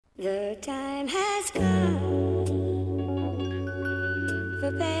The time has come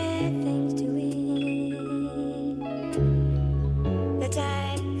for bad things to end. The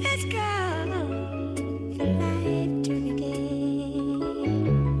time has come for life to begin.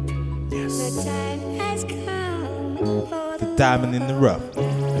 Yes. The time has come for the diamond in the rough.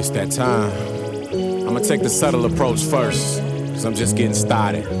 It's that time. I'm gonna take the subtle approach first, cause I'm just getting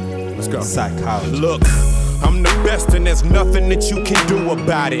started. Let's go. Psychology. Look, I'm the best and there's nothing that you can do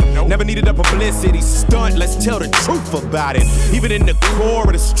about it. Never needed a publicity stunt, let's tell the truth about it. Even in the core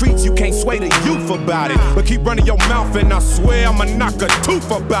of the streets, you can't sway the youth about it. But keep running your mouth and I swear I'ma knock a tooth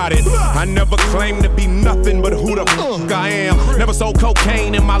about it. I never claimed to be nothing but who the fuck I am. Never sold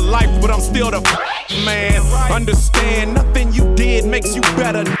cocaine in my life, but I'm still the man. Understand, nothing you did makes you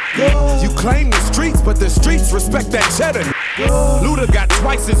better. You claim the streets, but the streets respect that cheddar. Luda got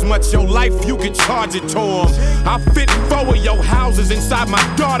twice as much your life, you can charge it to him. I fit 4 of your houses inside my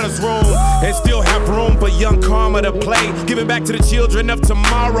daughter's room, and still have room for young karma to play. Giving back to the children of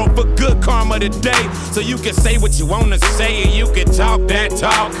tomorrow for good karma today. So you can say what you wanna say and you can talk that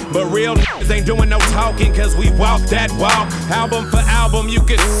talk, but real niggas ain't doing no talking cause we walk that walk. Album for album you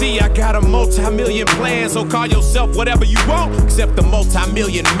can see I got a multi-million plan. So call yourself whatever you want except the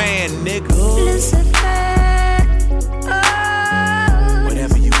multi-million man, nigga. Lucifer.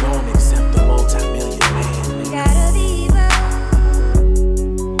 Whatever you want except the multi-million man. Gotta be evil.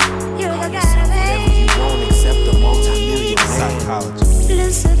 You gotta whatever you want except the multi-million man. Psychology.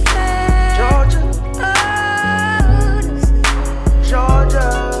 Lucifer. Georgia. Oh, Lucifer. Georgia.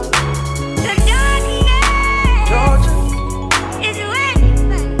 The darkness Georgia. is waiting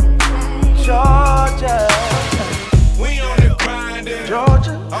by your side. Georgia. We on the grind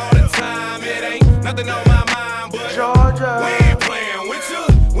Georgia. all the time. It ain't nothing on my mind, but Georgia. we ain't playing with you.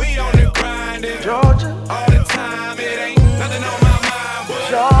 We on the grind Georgia. all the time. It ain't nothing on my mind, but we ain't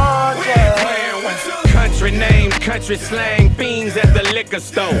Georgia. playing with you. Country names, country slang, fiends at the liquor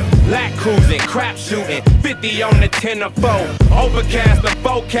store. Lack cruising, crap shooting, 50 on the 10 or 4. Overcast, the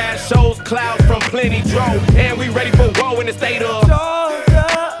forecast shows clouds from plenty drove. And we ready for woe in the state of Georgia.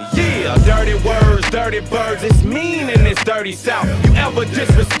 yeah, dirty words, dirty birds, it's mean in this dirty south. You ever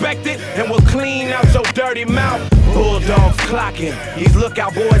disrespect it and we'll clean out your dirty mouth. Bulldogs clocking, these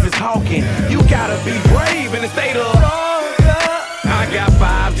lookout boys is hawking. You gotta be brave in the state of I got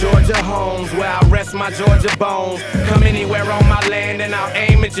 5 Georgia homes where I rest my Georgia bones. Come anywhere on my land and I'll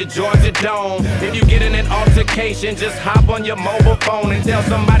aim at your Georgia dome. If you get in an altercation, just hop on your mobile phone and tell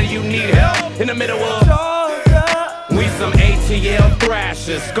somebody you need help in the middle of we some ATL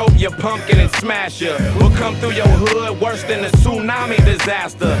thrashers, scope your pumpkin and smash ya. We'll come through your hood worse than a tsunami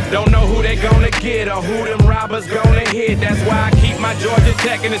disaster. Don't know who they gonna get or who them robbers gonna hit. That's why I keep my Georgia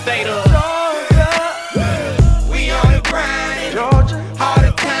Tech in the state of we on the grind, Georgia. all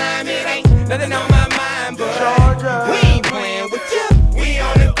the time. It ain't nothing on my mind, but Georgia. we ain't playing with you. We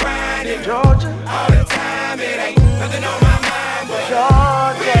on the grind, Georgia. all the time. It ain't nothing on my mind, but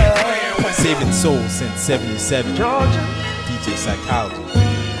Georgia. Saving soul since 77. Georgia. DJ Psychology.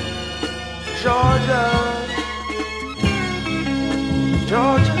 Georgia.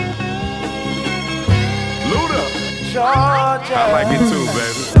 Georgia. Luda. Georgia. I like it too,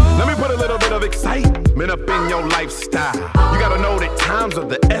 baby. Let me put a little bit of excitement up in your lifestyle. You gotta know that time's of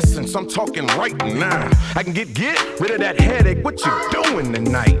the essence. I'm talking right now. I can get rid of that headache. What you doing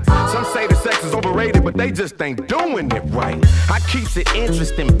tonight? Some say the sex is overrated, but they just ain't doing it right. I keeps it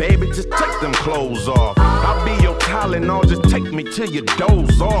interesting, baby. Just take them clothes off. I'll be your Tylenol. Just take me till you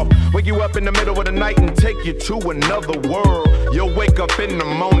doze off. Wake you up in the middle of the night and take you to another world. You'll wake up in the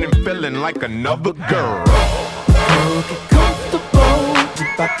morning feeling like another girl. Girl, get comfortable. You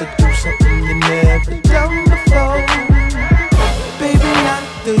about to do something you never done before. Baby, not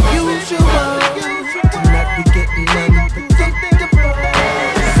the usual. Tonight we getting unpredictable.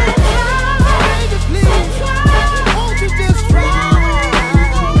 So try, baby, please. Won't you just try?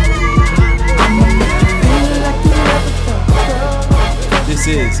 I'ma make you feel like you never thought. This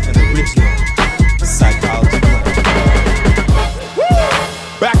is an original Psychology blend.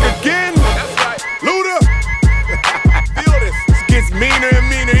 Back again. That's right. Luda. Feel this. This gets meaner and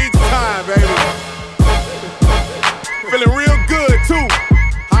meaner each time, baby. Feeling real good, too.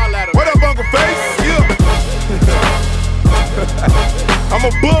 Holla at him. What up, Uncle Face? Yeah. I'm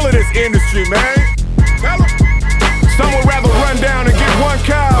a bull of this industry, man. Tell him. Some would rather run down and get one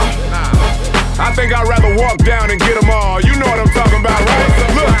cow. I think I'd rather walk down and get them all. You know what I'm talking about,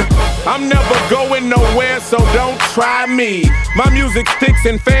 right? Look. I'm never going nowhere, so don't try me. My music sticks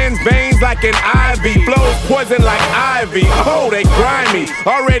in fans' veins like an ivy. Flows poison like ivy. Oh, they grimy.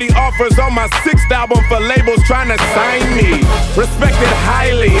 Already offers on my 6th album for labels trying to sign me. Respected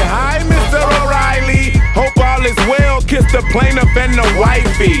highly, plaintiff and the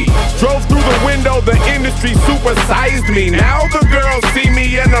wifey. Drove through the window, the industry supersized me. Now the girls see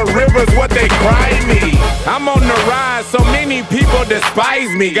me in the rivers, what they cry me. I'm on the rise, so many people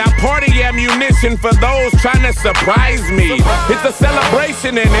despise me. Got party ammunition for those trying to surprise me. It's a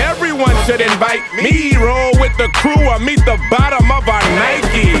celebration and everyone should invite me. Roll with the crew or meet the bottom of our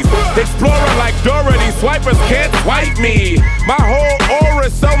Nikes. Explorer like Dorothy, swipers can't swipe me. My whole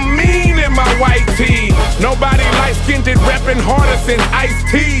aura's so mean in my white tee. Nobody light-skinned reppin' harder since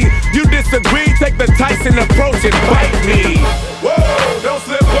Ice-T. You disagree, take the Tyson approach and bite me. Whoa, don't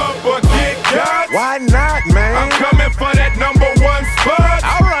slip up or get cut. Why not, man? I'm coming for that #1 spot.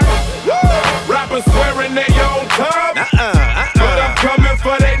 Alright. Rappers swearing they own tough. But I'm coming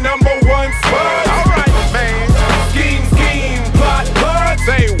for that #1 spot. Alright, man. Scheme, scheme, plot, plot.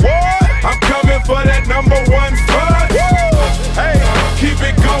 Say what? I'm coming for that #1 spot. Hey, keep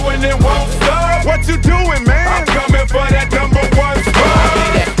it going and won't stop. What you doing, man? I'm coming for that #1 spot.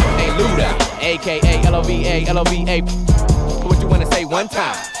 Hey, Luda, aka LOVA, LOVA. What you wanna say one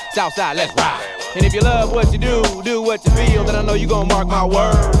time? Southside, let's ride. And if you love what you do what you feel, then I know you gon' mark my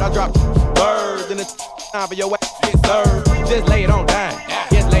word. I drop birds and it's time for your ass to get served. Just lay it on down,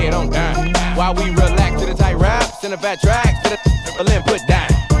 just lay it on down. While we relax to the tight raps and the fat tracks to the limb put down.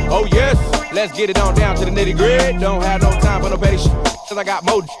 Oh yes, let's get it on down to the nitty gritty. Don't have no time for no petty shit, cause I got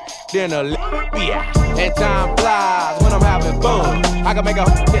more than a yeah. And time flies when I'm having fun. I can make a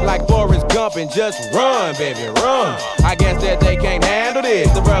hit like Forrest Gump and just run, baby, run. I guess that they can't handle this.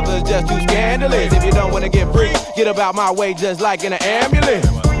 The brothers just too scandalous. If you don't wanna get free, get about my way just like in an ambulance.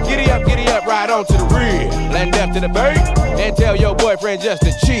 Giddy up, right on to the rear. Land up to the bait and tell your boyfriend just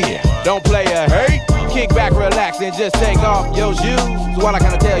to chill. Don't play a hate. Kick back, relax, and just take off your shoes while I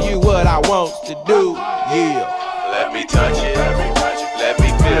kinda tell you what I want to do. Yeah. Let me touch it. Let me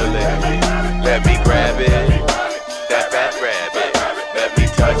feel it. Let me grab it. That fat rabbit. Let me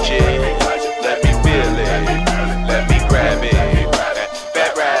touch it. Let me feel it. Let me grab it.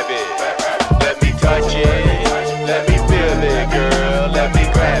 That fat rabbit. Let me touch it. Let me feel it, girl. Let me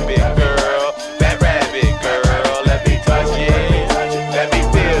grab it, girl. That rabbit, girl. Let me touch it. Let me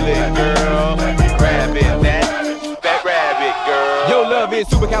feel it, girl. Let me grab it. That fat rabbit, girl. Your love is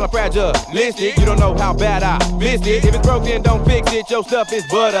supercalifragilistic. You don't know how bad I missed it. If it's broken, don't fix it. Your stuff is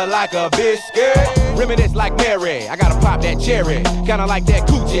butter like a biscuit. Reminisce like Mary. I gotta pop that cherry. Kinda like that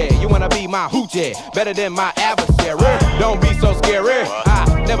coochie. You wanna be my hoochie. Better than my adversary. Don't be so scary. I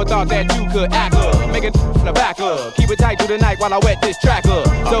never thought that you could act up. Make it in the back up. Keep it tight through the night while I wet this track up.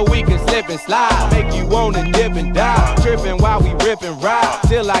 So we can slip and slide. Make you wanna dip and dive. Tripping while we rip and ride.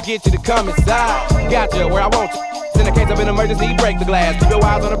 Till I get you to come inside. Gotcha where I want you. In the case of an emergency, break the glass. Keep your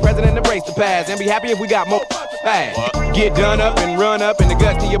eyes on the present and embrace the past. And be happy if we got more fast. Get done up and run up, and the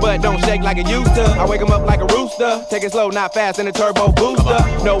guts to your butt don't shake like it used to. I wake 'em up like a rooster. Take it slow, not fast, in a turbo booster.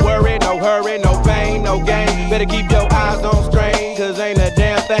 No worry, no hurry, no pain, no gain. Better keep your eyes on strain, cause ain't a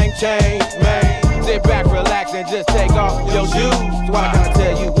damn thing changed, man. Sit back, relax, and just take off your shoes. While I gotta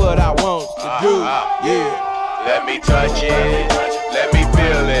tell you what I want to do, yeah. Let me touch it. Let me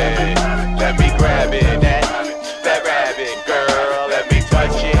feel it. Let me grab it. That rabbit, girl, let me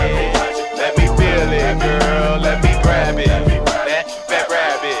touch it. Let me feel it, girl, let me grab it. That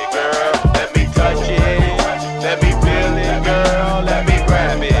rabbit, girl, let me touch it. Let me feel it, girl, let me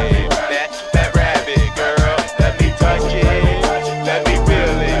grab it. That rabbit, girl, let me touch it. Let me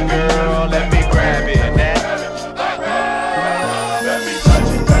feel it, girl, let me grab it. Let me touch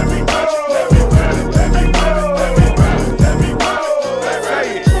it, let me touch it, let me feel it, let me grab it,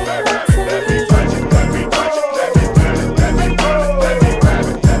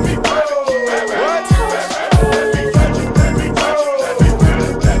 let me grab it,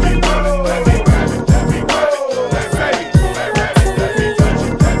 let me touch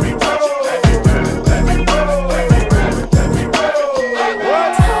it, let me touch it, let me touch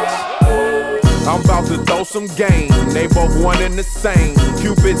it. I'm about to throw some game. They both one and the same.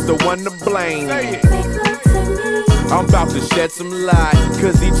 Cupid's the one to blame. I'm about to shed some light,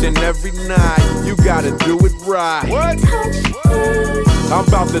 cause each and every night you gotta do it right. What? I'm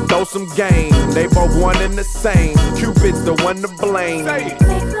about to throw some game. They both one and the same. Cupid's the one to blame.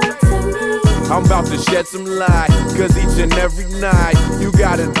 I'm about to shed some light, cause each and every night you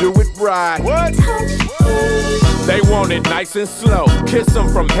gotta do it right. What? They want it nice and slow. Kiss them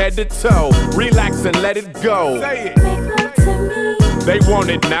from head to toe. Relax and let it go. Say it. They want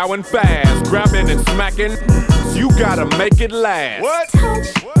it now and fast. Grabbing and smacking. You gotta make it last. What?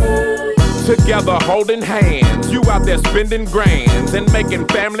 Together holding hands. You out there spending grands and making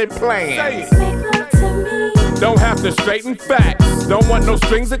family plans. Say it. Don't have to straighten facts. Don't want no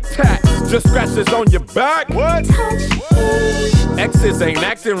strings attached. Just scratches on your back. What? Exes ain't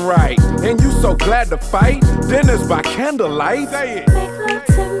acting right, and you so glad to fight. Dinners by candlelight. Say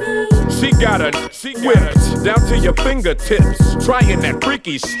it. She got a whipped down to your fingertips, trying that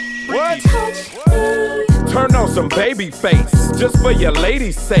freaky What? Turn on some baby face, just for your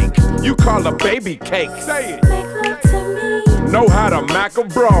lady's sake. You call her baby cake. Say it. Know how to mac a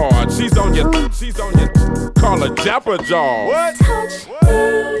broad. She's on your. Call her Japper Jaw. What?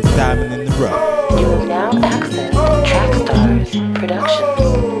 Diamond in the rough. You will now access Trackstars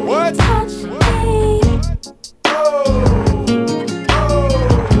Productions. What?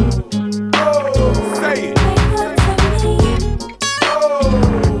 Say it.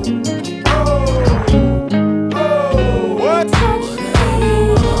 What?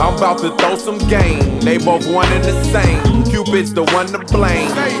 I'm about to throw some game. They both one and the same. Cupid's the one to blame.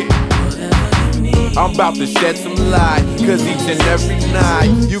 Say it. I'm about to shed some light, cause each and every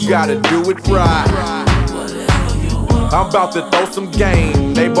night you gotta do it right. I'm about to throw some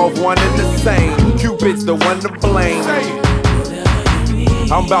game. They both one and the same. Cupid's the one to blame.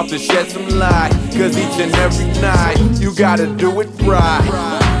 I'm about to shed some light, cause each and every night you gotta do it right.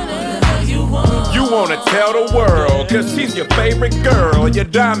 You wanna tell the world, cause she's your favorite girl, your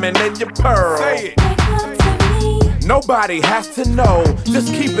diamond and your pearl. Say it. Nobody has to know,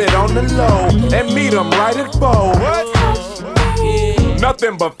 just keep it on the low and meet them right at 4. What?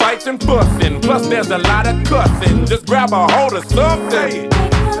 Nothing but fights and fussing, plus there's a lot of cussing. Just grab a hold of something.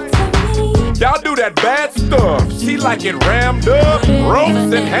 Y'all do that bad stuff, she like it rammed up,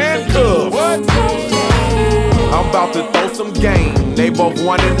 ropes and handcuffs. What? I'm about to throw some game, they both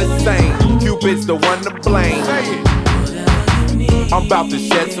one and the same. Cupid's the one to blame. I'm about to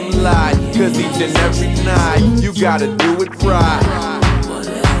shed some light, cause each and every night you gotta do it right.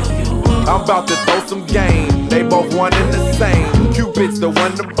 I'm about to throw some game, they both one and the same. Cupid's the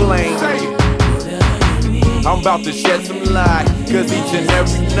one to blame. I'm about to shed some light, cause each and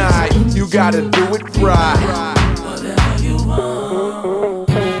every night you gotta do it right.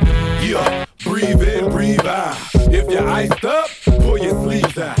 Yeah, breathe in, breathe out. If you're iced up, pull your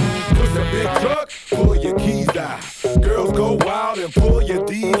sleeves out. Push a big truck, pull your keys out. Girls go wild and pull your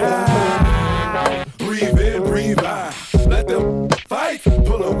D's out. Breathe in, breathe out. Let them fight,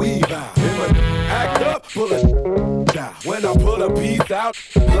 pull a weave out. If I act up, pull it down. When I pull a piece out,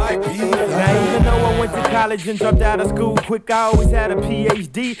 like peas out. Now even though I went to college and dropped out of school quick, I always had a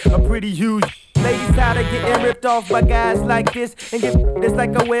PhD, a pretty huge. Ladies tired of getting ripped off by guys like this and get this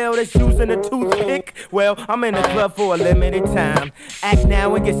like a whale that's using a toothpick. Well, I'm in the club for a limited time. Act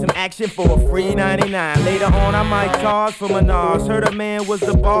now and get some action for a free 99. Later on, I might charge for Menage. Heard a man was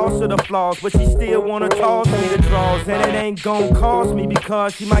the boss of the flaws, but she still wanna toss me the draws. And it ain't gon' cost me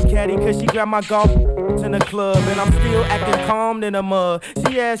because she my caddy, cause she grabbed my golf in the club. And I'm still acting calm in the mud.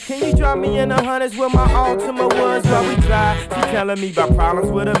 She asked, can you drop me in the hundreds where my Altima was while we drive? She telling me about problems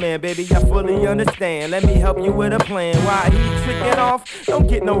with a man, baby, I fully understand. Let me help you with a plan. While he tricking off, don't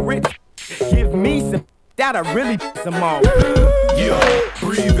get no rich. Give me some, that'll really piss him off. Yeah,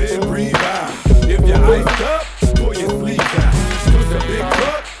 breathe in, breathe out. If you're iced up, pull your sleeves out. Push a big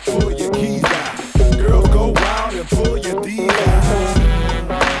truck, pull your keys out. Girls go wild and pull your D's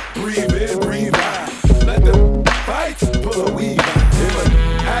out. Breathe in, breathe out. Let them fight, pull a weave out. If I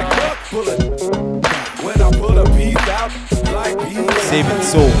act up, pull it down. When I pull a piece out, like peas. Saving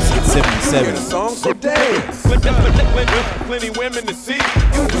souls at 77. Song so dance. Plenty women to see. You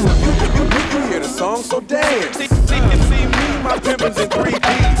hear the song so dance. See me, my pimpins in 3D.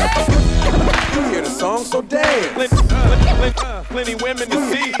 You hear the song so dance. Plenty women to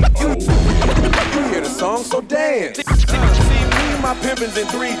see. You hear the song so dance. See me, my pimpins in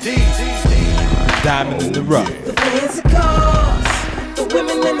 3D. Diamond in the rough. The fancy cars, the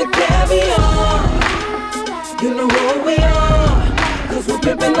women and the caviar. You know who we are, cause we're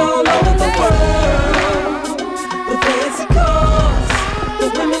pimping all over the world. The fancy cars, the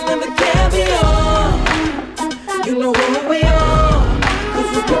women and the caviar. You know who we are, cause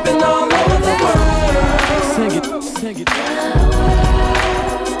we're pimping all over the world. Sing it, sing it.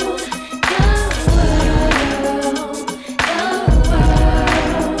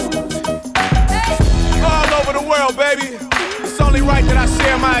 All over the world, baby. It's only right that I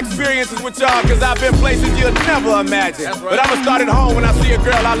share my experiences with y'all, cause I've been places you'll never imagine. Right. But I'ma start at home. When I see a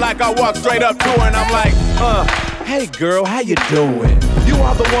girl I like, I walk straight up to her and I'm like, hey girl, how you doing? You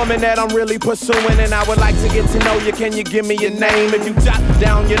are the woman that I'm really pursuing, and I would like to get to know you. Can you give me your name? If you jot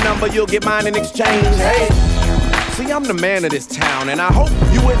down your number, you'll get mine in exchange. Hey, See, I'm the man of this town, and I hope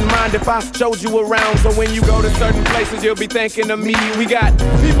you wouldn't mind if I showed you around. So when you go to certain places, you'll be thinking of me. We got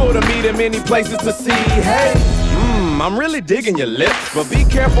people to meet and many places to see. Hey, I'm really digging your lips, but be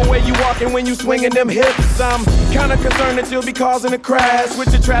careful where you walking when you swinging them hips. I'm kinda concerned that you'll be causing a crash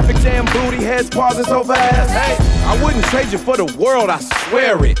with your traffic jam booty heads pausing so fast. Hey, I wouldn't trade you for the world, I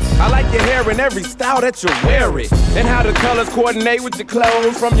swear it. I like your hair in every style that you wear it, and how the colors coordinate with your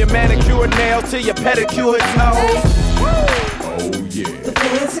clothes, from your manicured nails to your pedicured toes. Oh yeah. The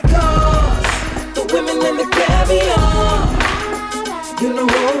fancy cars, the women and the caviar. You know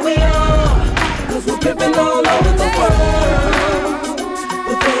who we are, 'cause we're pimping all over the world.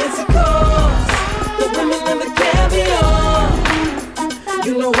 The fancy cars, the women and the caviar.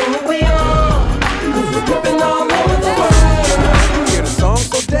 You know who we are, 'cause we're pimping all over the world. You hear the song,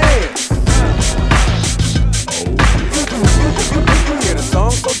 so dance. You hear the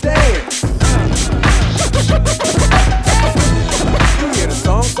song, so dance. You hear the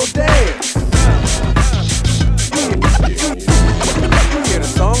song, so dance. You hear the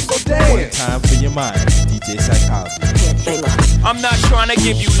song, so dance. Time for your mind, DJ Psychology. I'm not trying to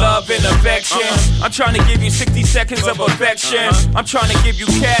give you love and affection. I'm trying to give you 60 seconds of affection. I'm trying to give you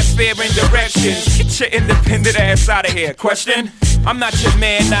cab fare and directions. Get your independent ass out of here. Question? I'm not your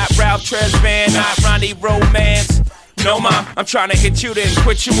man, not Ralph Tresvant, not Ronnie Romance. No, ma, I'm trying to hit you, then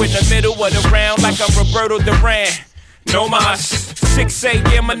put you in the middle of the round like I'm Roberto Duran. No mas. 6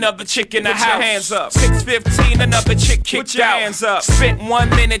 a.m. another chick in the house. Hands up. 6:15 another chick kicked out. Hands up. Spent 1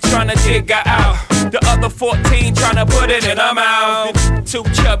 minute trying to dig her out. The other 14 trying to put it in her mouth. Too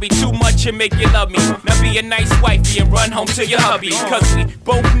chubby, too much and make you love me. Now be a nice wifey and run home to your hubby. 'Cause we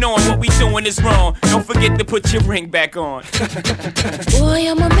both knowing what we doing is wrong. Don't forget to put your ring back on. Boy,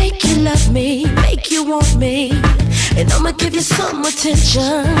 I'ma make you love me, make you want me, and I'ma give you some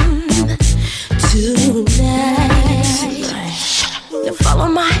attention tonight. Now follow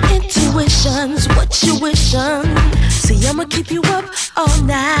my intuitions, what you wishin'. See, I'ma keep you up all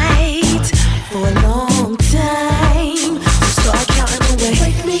night for a long time. So start counting away.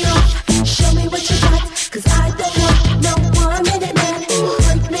 Wake me up, show me what you got, 'cause I don't want no 1 minute man.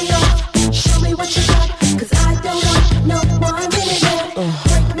 Wake me up, show me what you got, 'cause I don't want no 1 minute man.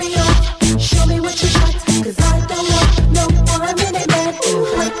 Wake me up, show me what you got, 'cause I don't want no 1 minute man.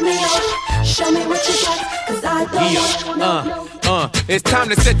 Wake me up, show me what you got, 'cause I don't want no. It's time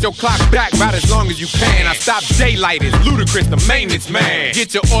to set your clock back about as long as you can. I stop daylight, it's Ludacris, the maintenance man.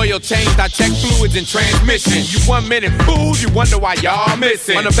 Get your oil changed, I check fluids and transmission. You 1 minute fools, you wonder why y'all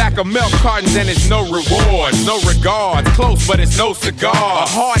missing. On the back of milk cartons and it's no rewards, no regards. Close, but it's no cigar. A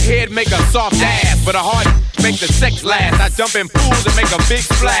hard head make a soft ass, but a hard make the sex last. I jump in pools and make a big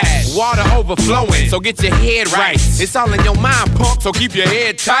splash. Water overflowing, so get your head right. It's all in your mind, punk, so keep your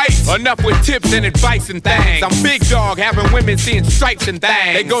head tight. Enough with tips and advice and things. I'm big dog, having women seeing stripes and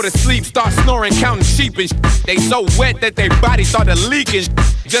things. They go to sleep, start snoring, counting sheep and They so wet that they bodies started leaking.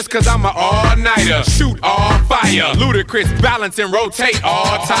 Just 'cause I'm an all-nighter, shoot all fire. Ludacris, balance and rotate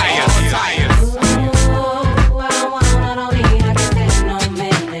all tires.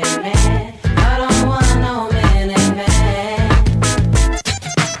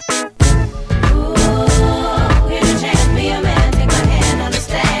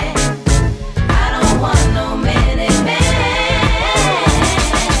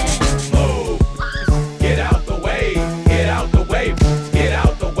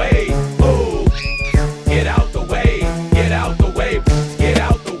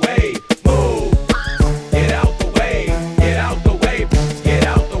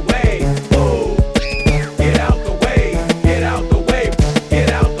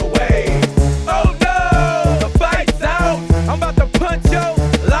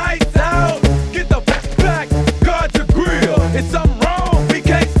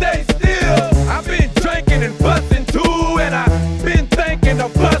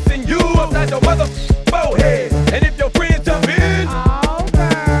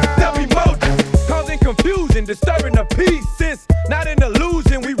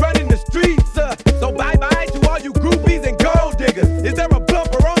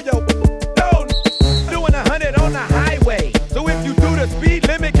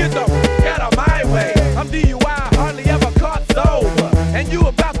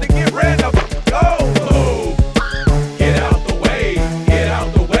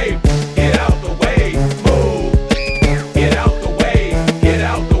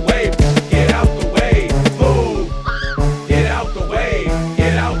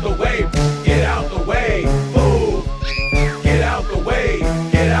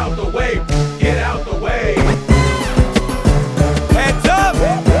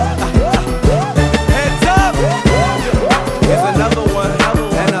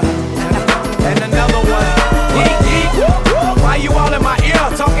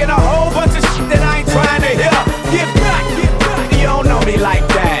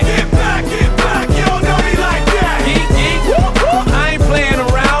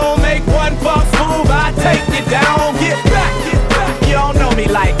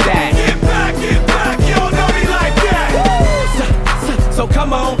 So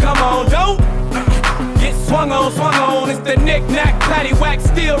come on, don't get swung on. It's the knick-knack, paddywhack,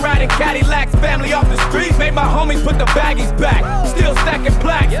 still riding Cadillacs. Family off the street, made my homies put the baggies back. Still stacking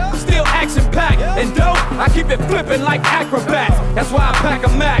plaques, still action-packed. And dope, I keep it flipping like acrobats. That's why I pack a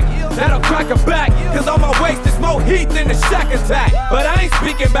Mac, that'll crack a back. Cause on my waist is more heat than the Shack Attack. But I ain't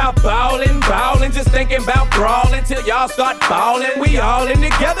speaking about ballin', just thinking about brawling till y'all start ballin'. We all in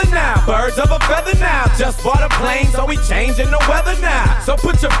together now, birds of a feather now. Just bought a plane, so we changing the weather now. So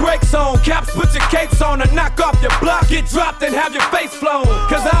put your brakes on, caps, put your capes on, and knock off your block, get dropped and have your face flown.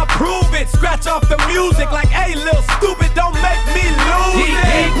 Cause I'll prove it, scratch off the music like, hey, little stupid, don't make me lose it.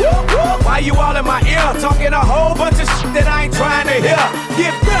 Why you all in my ear, talking a whole bunch of shit that I ain't trying to hear?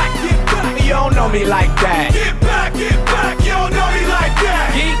 Get back, you don't know me like that. Get back, you don't know me like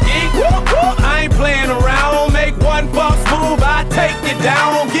that. Geek, I ain't playing around, make one false move, I take you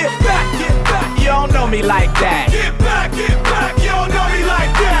down. Get back, you don't know me like that. Get back, you don't know me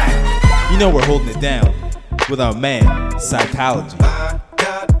like that. You know we're holding it down with our man, Psychology. I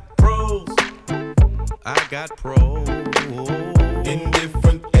got pros in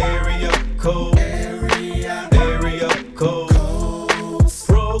different area codes. Area codes.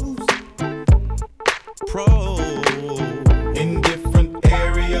 Pros in different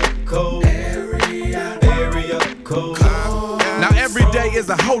area codes. Area codes. Now every day is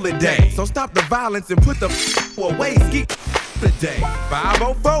a holy day, so stop the violence and put the away. Ski today.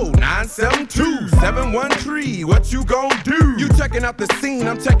 504-972-713. What you gon' do? You checking out the scene,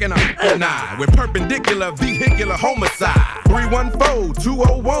 I'm checking out an eye with perpendicular vehicular homicide.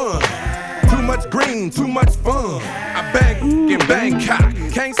 314-201. Too much green, too much fun. I bang in Bangkok.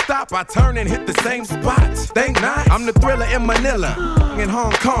 Can't stop, I turn and hit the same spot. Think not, I'm the thriller in Manila. In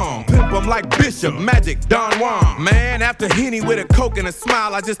Hong Kong, pimp 'em like Bishop, Magic, Don Juan. Man, after Henny with a Coke and a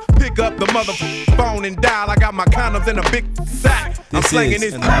smile, I just pick up the phone and dial. I got my condoms in a big sack. I'm slinging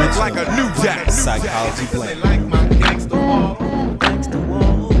this like a new jack. Psychology Blend. They like my gangsta walk.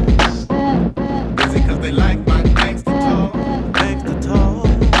 Is it 'cause they like my gangsta talk?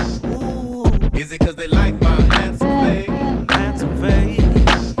 Is it 'cause they like my handsome face?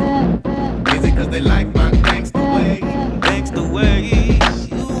 Is it 'cause they like my gangsta way?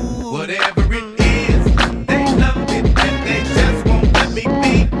 Whatever it is, they love it and they just won't let me be.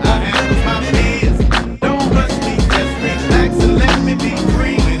 I handle my biz. Don't rush me, just relax and let me be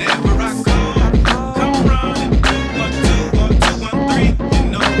free. Whenever I call, come running. 212 or 213, you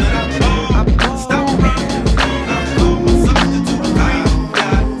know that I'm on. Stop running, I'm on my substitute. I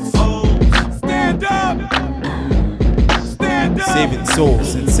got souls. Stand up! Saving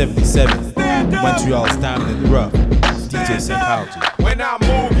souls since 77. Montreal's diamond in the rough. DJ Psychology. When I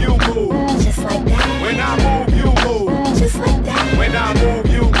move, you move. Just like that. When I move, you move. Just like that. When I move,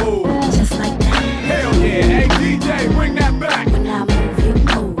 you move. Just like that. Hell yeah, hey DJ, bring that back. When I move, you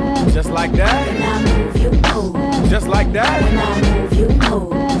move. Just like that. When I move, you move. Just like that. When I move, you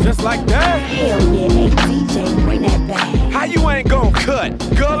move. Just like that. Hell yeah, hey DJ, bring that back. How you ain't gon' cut?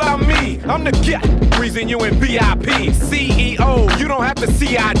 Girl, I'm me. I'm the cat. Reason you in VIP. CEO, you don't have to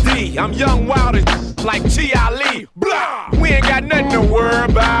CID. I'm young, wild, and like G.I. Blah! We ain't got nothing to worry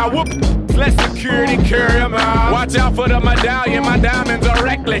about. Whoop! Let security carry 'em out. Watch out for the medallion, my diamonds are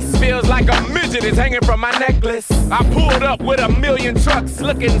reckless. Feels like a midget is hanging from my necklace. I pulled up with 1,000,000 trucks,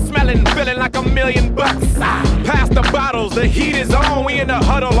 looking, smelling, feeling like $1,000,000. Pass the bottles, the heat is on. We in the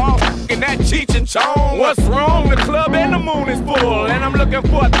huddle, all in that Cheech and Chong. What's wrong? The club and the moon is full, and I'm looking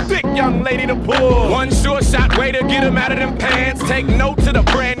for a thick young lady to pull. One sure shot way to get 'em out of them pants. Take note to the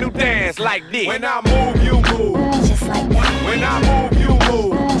brand new dance like this. When I move, you move. Just like that. When I move, you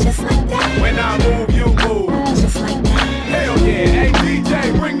move. Just like that. When I move, you move. Just like that. Hell yeah, hey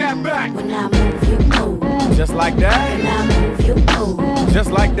DJ, bring that back. When I move, you move. Just like that. When I move, you move.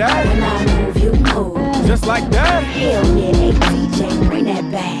 Just like that. When I move, you move. Just like that. Hell yeah, hey DJ, bring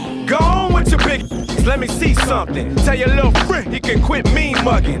that back. Go on with your big let me see something. Tell your little friend he can quit mean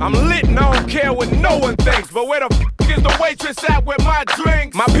mugging. I'm lit and I don't care what no one thinks. But where the is the waitress at with my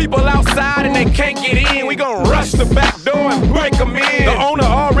drinks? My people outside and they can't get in. We gon' rush the back door and break them in. The owner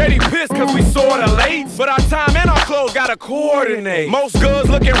already pissed cause we sorta late. But our time and our clothes gotta coordinate. Most girls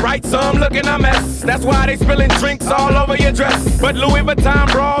looking right, some looking a mess. That's why they spilling drinks all over your dress. But Louis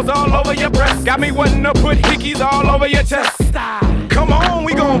Vuitton bras all over your breast. Got me wanting to put hickeys all over your chest. Come on,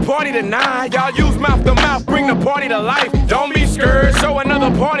 we gon' party tonight. Y'all use mouth to mouth, bring the party to life. Don't be scared, show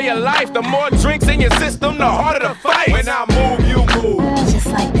another party of life. The more drinks in your system, the harder the fight. When I move, you move. Just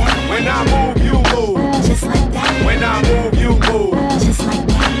like that. When I move, you move. Just like that. When I move, you move. Just like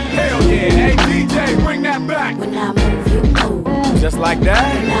that. Hell yeah, hey DJ, bring that back. When I move, you move. Just like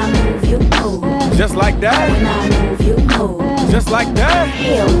that. When I move, you move. Just like that. When I move, you move. Just like that.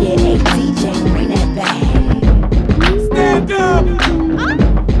 Hell yeah, hey DJ, bring that back. Stand up.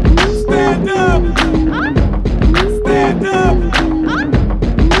 Stand up. Stand up.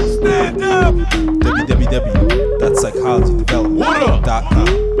 Stand up.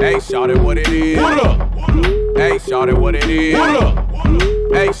 www.psychologydevelopment.com. Hey, shout it what it is. What up? Hey, shout it what it is. What up?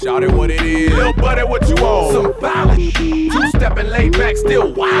 Hey, shout it what it is. Lil' buddy, what you on? Some violence. Two-stepping laid back,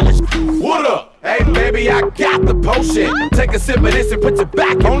 still wild. What up? Hey, baby, I got the potion. Take a sip of this and put your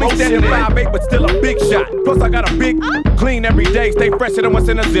back in Only motion. standing 5'8", but still a big shot. Plus I got a big clean every day. Stay fresher than what's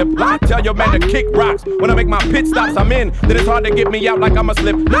in a zip. I tell your man to kick rocks. When I make my pit stops, I'm in. Then it's hard to get me out like I'm a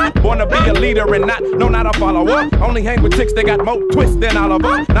slip. Not born to be a leader and not a follower. Only hang with chicks that got more twists than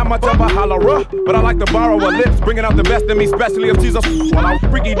Oliver. Not much of a hollerer, but I like to borrow her lips, bringing out the best in me, especially if she's a well, I'm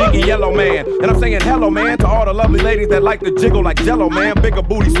freaky deaky yellow man. And I'm saying hello, man, to all the lovely ladies that like to jiggle like Jello, man. Bigger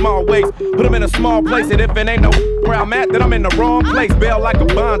booty, small waist, put them in a small place. And if it ain't no where I'm at, then I'm in the wrong place. Bail like a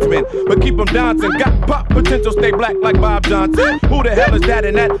bondsman, but keep them dancing. Got pop potential, stay black like Bob Johnson. Who the hell is that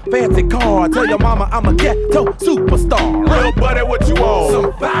in that fancy car? Tell your mama I'm a ghetto superstar. Real buddy, what you on?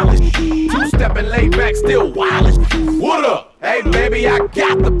 Some violence. Two-stepping laid back, still wild. What up? Hey, baby, I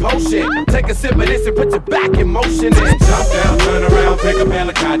got the potion. Take a sip of this and put your back in motion. And jump down, turn around, pick a bale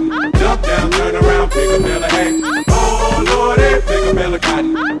of cotton. Jump down, turn around, pick a bale of hay. Oh, Lordy, pick a bale of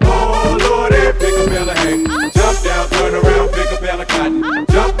cotton. Oh, Lordy, pick a bale of hay. Jump down, turn around, pick a bale of cotton.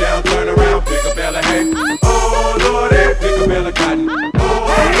 Jump down, turn around, pick a bale of hay. Oh, Lordy, pick a bale of cotton. Oh,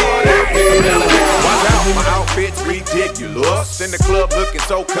 Lordy, pick a bale of hay. watch out, my outfit's ridiculous. In the club looking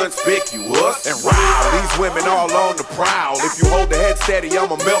so conspicuous. And wow, these women all on the prowl. If you hold the head steady,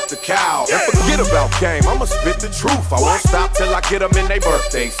 I'ma melt the cow. And forget about game, I'ma spit the truth. I won't stop till I get them in their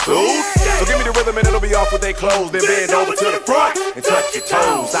birthday suit. So give me the rhythm and it'll be off with their clothes. Then bend over to the front and touch your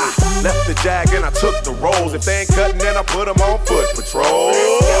toes. I left the jag and I took the rolls. If they ain't cutting, then I put them on foot patrol.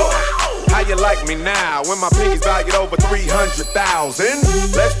 How you like me now when my pinky's valued over 300,000?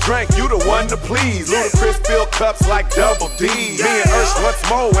 Let's drink, you the one to please. Ludacris fill cups like Double D. Me and Ursh once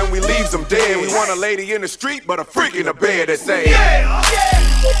more when we leaves them dead. We want a lady in the street, but a freak in the bed that say, yeah, yeah.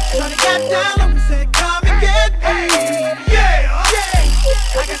 Shorty got down and we said, come and get me. Yeah,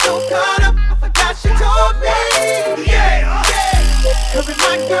 yeah. I got so caught up, I forgot she told me. Yeah, yeah. Her and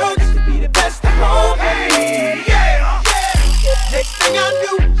my girl used to be the best at home. Yeah, yeah. Next thing I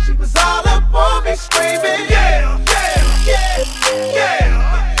knew, she was all up on me screaming. Yeah, yeah, yeah,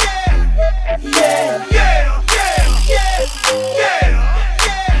 yeah, yeah, yeah, yeah, yeah,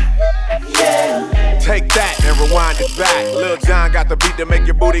 yeah. take that and rewind it back. Lil Jon got the beat to make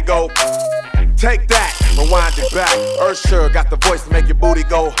your booty go. Take that, rewind it back. Usher got the voice to make your booty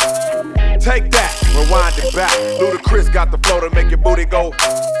go. Take that, rewind it back. Ludacris got the flow to make your booty go.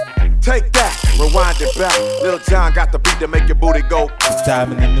 Take that, rewind it back. Lil Jon got the beat to make your booty go.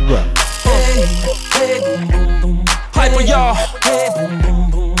 Diamond in the rough. Hey, hey, boom, boom, boom. Hyper, y'all. Hey, boom, boom,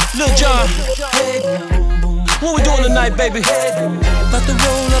 boom. Lil Jon. Hey, boom, boom, boom. What we doing tonight, baby? Hey, boom, boom. About to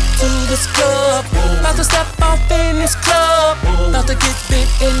roll up to this club. About to step off in this club. About to get big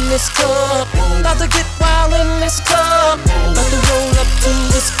in this club. About to get wild in this club. About to roll up to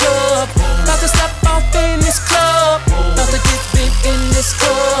this club. About to step off in this club. About to get big in this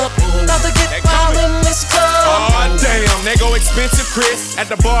club. About to get wild in this club. Oh damn, they go expensive Chris at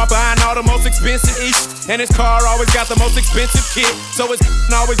the bar buying all the most expensive ish. And his car always got the most expensive kit, so his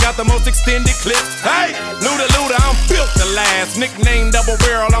always got the most extended clip. Hey, Luda, I'm built to last. Nickname double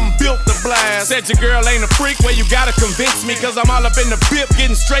barrel, I'm built to blast. Said your girl ain't a freak, well you gotta convince me, cause I'm all up in the bip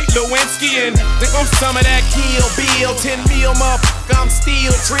getting straight Lewinsky. And think I'm some of that Kill Bill, 10 mil motherfucker, I'm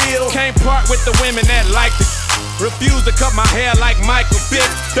still trill. Can't part with the women that like to refuse to cut my hair like Michael Vick.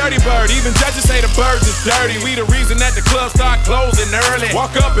 Dirty bird, even judges say the birds is dirty. We the reason that the club start closing early.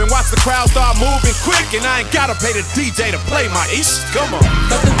 Walk up and watch the crowd start moving quick, and I ain't gotta pay the DJ to play my ish. Come on.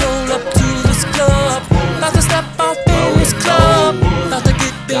 About to roll up to this club. About to step off in this club. About to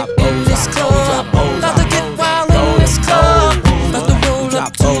get big in this club. About to get wild in this club. About to roll up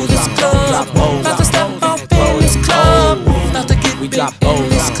to this club. About to step off in this club. About to get big in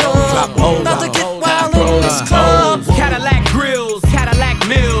this club. About to get wild in this club. Cadillac grills, Cadillac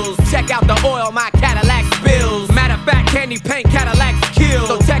mills. Check out the oil my Cadillac spills. Matter of fact, candy paint Cadillacs kill.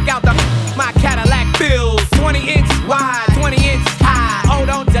 So check out the my Cadillac fills. 20-inch wide, 20-inch high. Oh,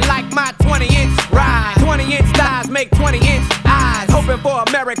 don't you like my 20-inch ride? 20-inch thighs make 20-inch eyes. Hoping for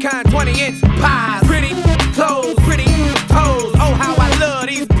American 20-inch pies. Pretty clothes, pretty toes. Oh, how I love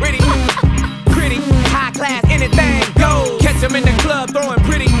these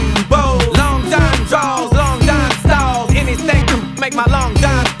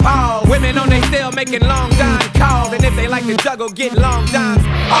making long dime calls. And if they like to juggle, get long dimes.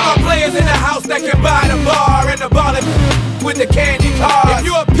 All my players in the house that can buy the bar and the ballin' with the candy cars. If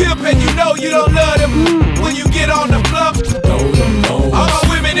you a pimp and you know you don't love them, when you get on the floor, all my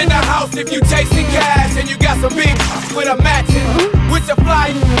women in the house, if you tasting cash and you got some big with a matching, with your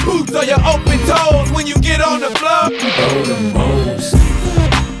fly boots or your open toes, when you get on the floor,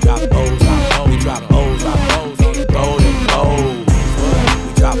 drop O's, we drop O's, on the golden O's.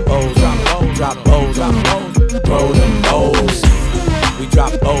 We drop O's, drop O's, golden O's. We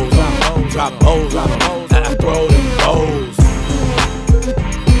drop O's, drop O's, golden O's.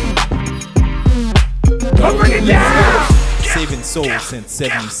 Come bring it down! Saving souls since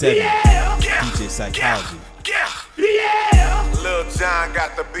 77. DJ Psychology. Lil John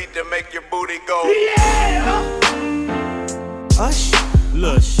got the beat to make your booty go. Ush.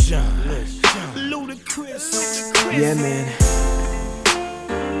 Lil John. Ludacris. Yeah, man.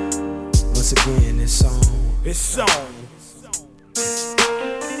 Once again, this song.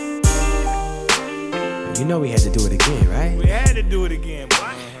 You know we had to do it again, right? We had to do it again,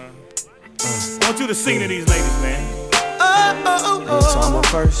 boy. I want you to sing to these ladies, man. So I'm on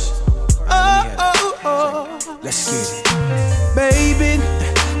first. Let's get it. Baby,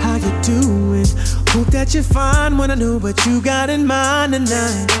 how you doing? Hope that you're fine. Wanna know what you got in mind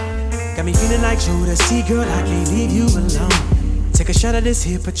tonight. Got me feeling like Jodeci, girl, I can't leave you alone. Take a shot of this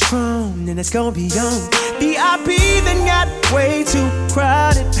here Patron, and it's gonna be on. VIP then got way too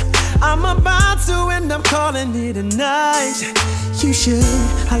crowded. I'm about to and I'm calling it a night. You should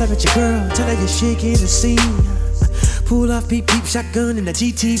holler at your girl, tell her you're shaking the scene. Pull off peep peep shotgun in the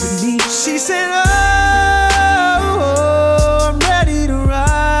GT with me. She said, oh, I'm ready to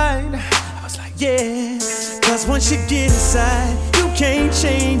ride. I was like, yeah. Cause once you get inside, you can't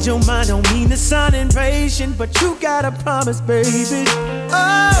change your mind. Don't mean to sound impatient, but you gotta promise, baby.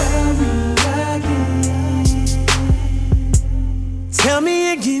 Oh, tell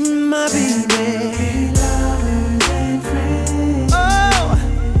me again, my baby. Oh,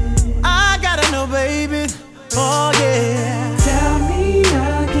 I gotta know, baby. Oh yeah. Tell me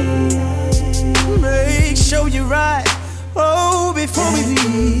again. Make sure you're right. Oh, before we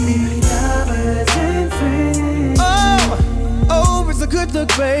leave. Lovers and friends. Oh, it's a good look,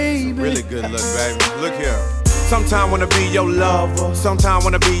 baby. Really good look, baby. Look here. Sometime wanna be your lover, sometime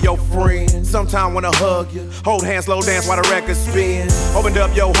wanna be your friend, sometime wanna hug you, hold hands, slow dance while the record spin. Opened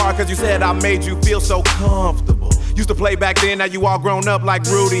up your heart cause you said I made you feel so comfortable. Used to play back then, now you all grown up like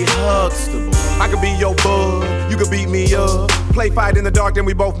Rudy Huxtable. I could be your bud, you could beat me up. Play fight in the dark, then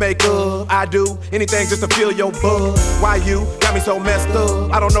we both make up. I do anything just to feel your buzz. Why you got me so messed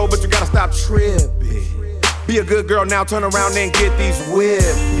up? I don't know, but you gotta stop tripping. Be a good girl now, turn around and get these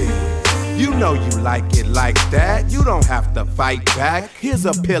whipping. You know you like it like that. You don't have to fight back. Here's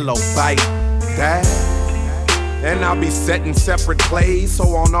a pillow, fight that. And I'll be setting separate plays,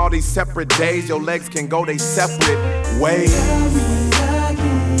 so on all these separate days, your legs can go they separate ways.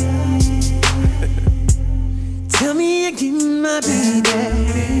 Tell me again, my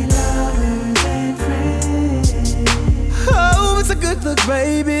baby. Oh, it's a good look,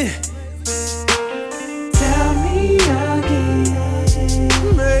 baby. Tell me again.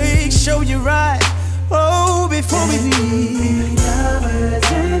 Make sure you're right. Oh, before we leave.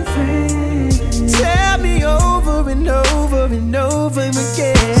 Lovers and friends. Tell me over and over and over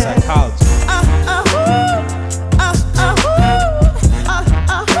again. Psychology.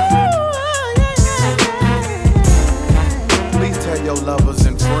 Please tell your lovers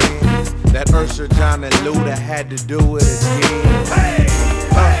and friends that Usher, John, and Luda had to do it again.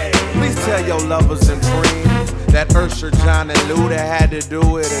 Please tell your lovers and friends that Usher, John, and Luda had to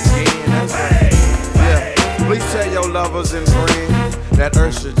do it again. That's right. Yeah. Please tell your lovers and friends that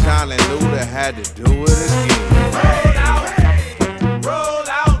Usher, John, and Luda had to do it again. Roll out, roll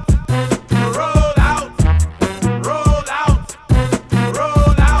out, roll out, roll out,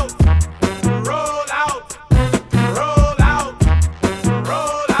 roll out, roll out,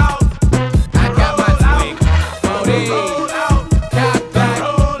 roll out. I got my swing on it. Roll out, got back,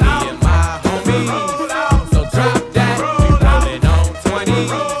 roll out, me and my homies. Roll out, so drop that. We rollin' on 20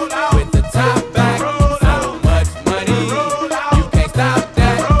 with the top back. So much money, you can't stop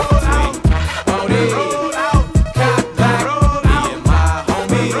that. Swing on it. Roll out, got back, me and my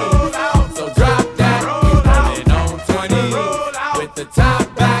homies. So drop that. We rollin' on 20 with the top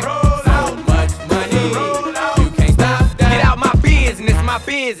back. So much money, you can't stop that. Get out my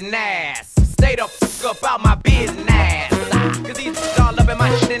business. Stay the fuck up out my business. Cause these all up in my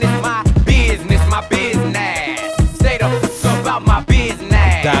shit and it's my business, my business. Stay the fuck up out my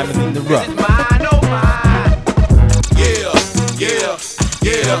business. Diamond in the rough. This is mine, oh mine. Yeah, yeah,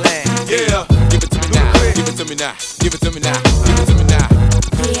 yeah, yeah. Give it to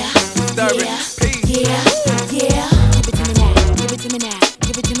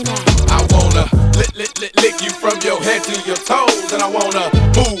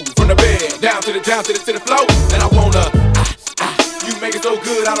so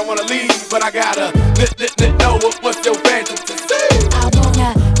good, I don't wanna leave, but I gotta know what's your fantasy. I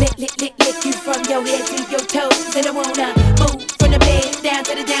wanna lick you from your head to your toes, and I wanna move from the bed down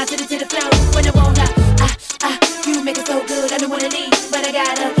to the floor. When I wanna, you make it so good, I don't wanna leave, but I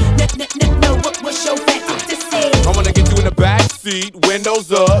gotta know what's your fantasy. I wanna get you in the back seat, windows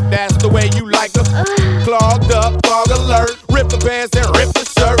up, that's the way you like us. Clogged up, fog alert, rip the pants and rip the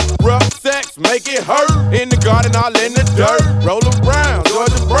shirt. Rough sex, make it hurt. In the garden, all in the dirt. Roll around,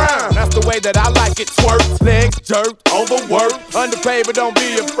 Georgia Brown, that's the way that I like it. Twerk, legs jerked, overworked, underpaid, but don't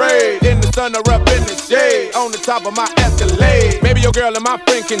be afraid. In the sun or up in the shade, on the top of my Escalade. Maybe your girl and my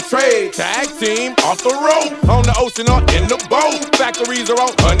friend can trade. Tag team, off the road, on the ocean or in the boat. Factories are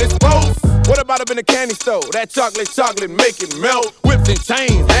on unexposed. What about up in the candy store? That chocolate make it melt. Whips and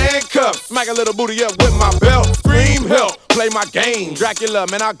chains, handcuffs. Smack a little booty up with my belt. Scream help, play my game. Dracula,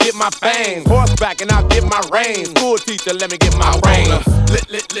 man, I'll get my fangs. Horseback and I'll get my reins. School teacher, let me get my reins.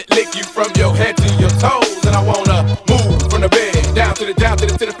 Lick you from your head to your toes. And I wanna move from the bed down to the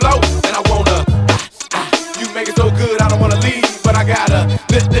floor. And I wanna, you make it so good, I don't wanna leave. But I gotta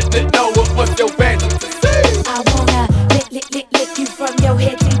know what's your fantasy. I wanna lick you from your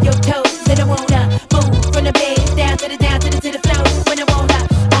head to your toes. And I wanna move from the bed down to the floor. When I wanna,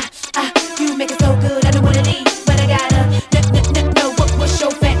 you make it so good, I don't wanna leave, but I gotta know what's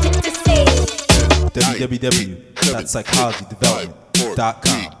your fantasy.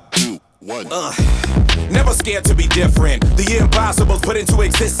 www.psychologydevelopment.com. Never scared to be different. The impossible's put into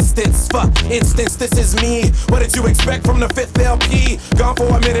existence. For instance, this is me. What did you expect from the 5th LP? Gone for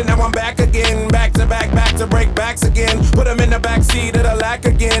a minute, now I'm back again. Back to break backs again. Put them in the backseat of the lack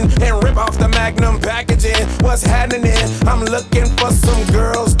again. And rip off the Magnum packaging. What's happening? I'm looking for some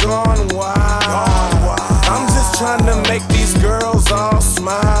girls gone wild. I'm just trying to make these girls all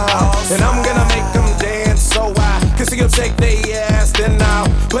smile. And I'm gonna make them dance so I can see them shake their ass. Then I'll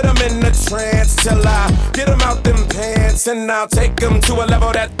put them in a trance till I get them out them pants. And I'll take them to a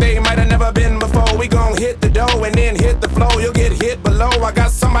level that they might have never been before. We gon' hit the dough and then hit the flow. You'll get hit below. I got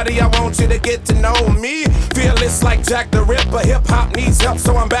somebody I want you to get to know me. Fearless like Jack the Ripper. Hip hop needs help,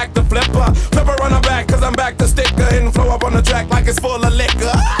 so I'm back to flipper. Flipper on the back, cause I'm back to sticker. And flow up on the track like it's full of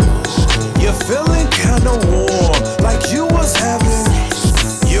liquor. You're feeling kinda warm, like you was having.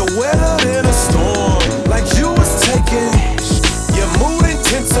 You're wetter than a storm, like you was taking. Your mood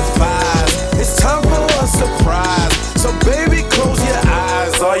intensifies. It's time for a surprise. So baby, close your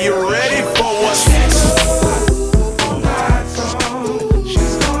eyes. Are you ready for what's next?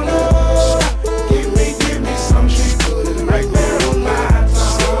 She's gonna give me some. She put it right there on my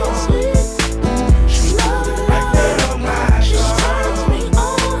tongue. She put it right there on my tongue.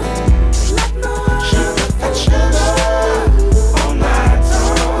 She put that sugar on my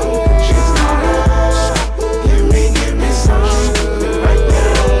tongue. She's gonna give me some. She put it right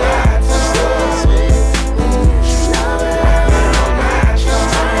there on my tongue. She's right there on my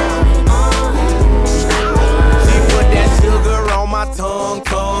tongue. She put that sugar on my tongue.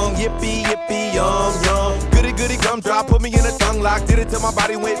 Yippee, yippee, yum. Goody, gum drop, put me in a tongue lock. Did it till my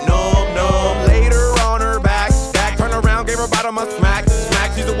body went numb. Later on her back, turn around, gave her bottom a smack.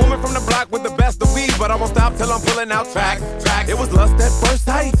 She's a woman from the block with the best of weed, but I won't stop till I'm pulling out tracks. It was lust at first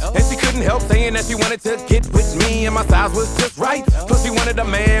sight, and she couldn't help saying that she wanted to get with me, and my size was just right. Plus she wanted a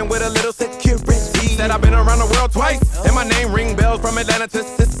man with a little security. Said I've been around the world twice, and my name ring bells from Atlanta to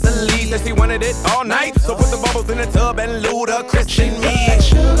Sicily. Said she wanted it all night, so put the bubbles in the tub and Ludacris in me. That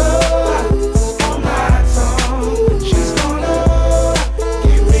sugar on my tongue. She's gonna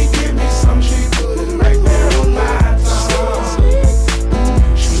give me some. She put it right there on my tongue.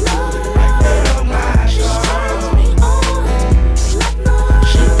 She put it right there on my tongue.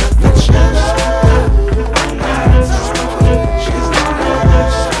 She put that sugar on my tongue. She's gonna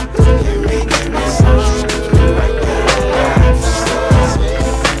give me some. She put it right there on my tongue. She put it right there on my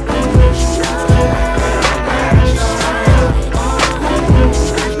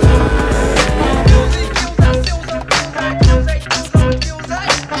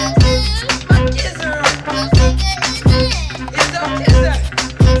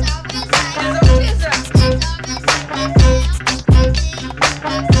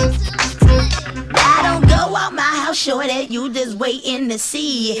Shorty, you just waiting to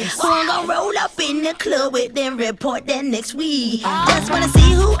see who I'm gonna roll up in the club with, then report that next week. Just wanna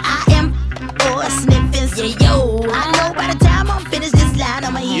see who I am or sniffing, yo. I know by the time I'm finished this line,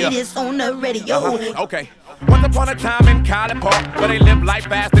 I'ma hear this on the radio. Okay. Once upon a time in College Park, where they live life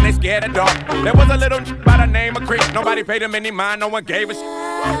fast and they scared of dark. There was a little by the name of Chris. Nobody paid him any mind, no one gave a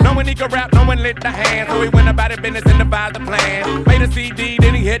shit. No one he could rap, no one lit the hand. So he went about his business and devised a plan. Made a CD,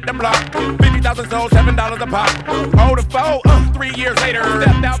 then he hit the block. 50,000 sold, $7 a pop. Oh, the foe, 3 years later,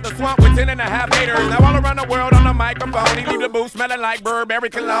 stepped out the swamp with 10.5 haters. Now all around the world on the microphone, he leave the booth smelling like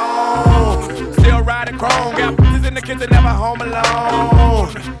Burberry cologne. Still riding chrome, got bitches in the kitchen, never home alone.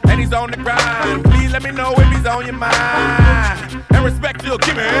 And he's on the grind. Please let me know if he's on your mind. And respect you'll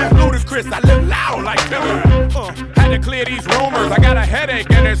give me. Ludacris, I live loud like Timber. Had to clear these rumors. I got a headache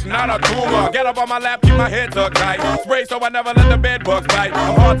and it's not a tumor. Get up on my lap, keep my head tucked tight. Spray so I never let the bed bugs bite.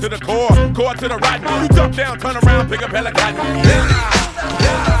 I'm hard to the core to the rotten. You jump down, turn around, pick up hella cotton.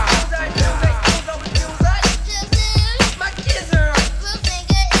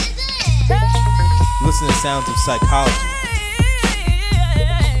 Listen to sounds of psychology.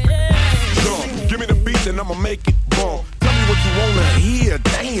 Give me the beat and I'ma make it boom. Tell me what you wanna hear,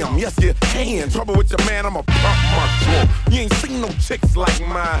 damn, yes you can. Trouble with your man, I'ma pump my drum. You ain't seen no chicks like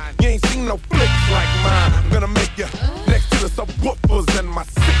mine. You ain't seen no flicks like mine. I'm gonna make you next to the subwoofers and my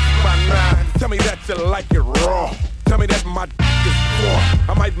 6x9. Tell me that you like it raw. Tell me that my dick is poor.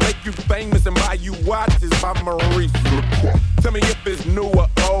 I might make you famous and buy you watches by Maurice. Tell me if it's new or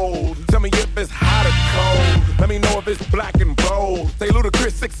old. Tell me if it's hot or cold. Let me know if it's black and bold. Say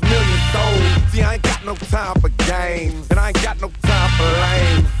Ludacris 6 million sold. See, I ain't got no time for games, and I ain't got no time for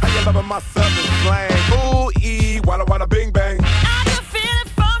lame. How you loving my southern slang? Ooh, walla walla bing bang. I could feel it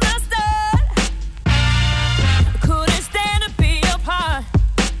from the start. Couldn't stand to be apart.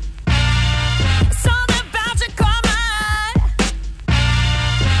 Something about you caught my eye.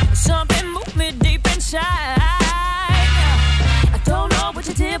 Something moved me deep inside. I don't know what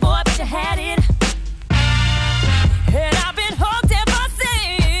you did, boy, but you had it. And I've been hooked ever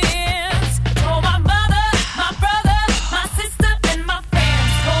since. Told my mother, my brother, my sister, and my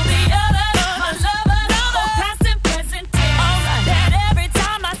friends. Told the others, my lover, both past and present tense. Alright. That every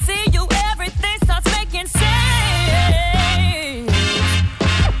time I see you, everything starts making sense.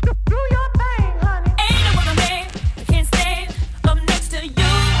 Do your thing, honey. Ain't no other man that can stand up next to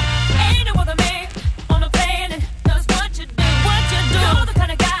you. Ain't no other man on the planet does what you do. What you do. You're the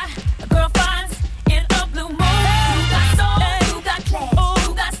kind of guy a girl finds in a blue moon. You got soul, you got class,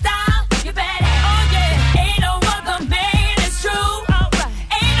 you got style, you badass. Oh yeah, ain't no other man, it's true. Alright,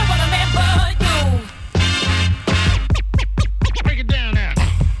 ain't no other man but you. Break it down now.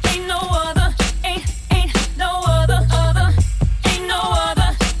 Ain't no other, ain't no other, ain't no other,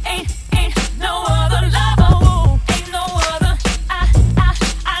 ain't no other lover. Ain't no other,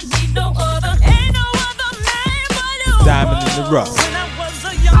 I need no other. Ain't no other man but you. Diamond in the rough. When I was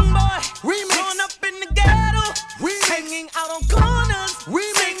a young boy, growing up in the ghetto, hanging out on corners,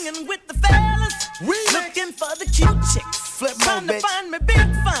 singing with the fellas, looking for the cute chicks, trying to find me big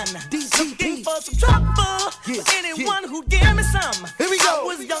fun, looking for some trouble, anyone who'd give me some. Here we go. I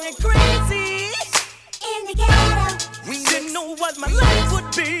was young and crazy in the ghetto. We didn't know what my life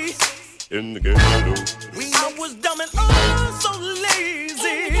would be. In the ghetto. I was dumb and oh so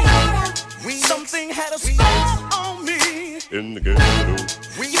lazy. Something had a spell on me. In the ghetto.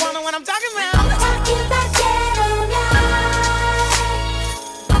 You wanna know what I'm talking about? Talking about ghetto life.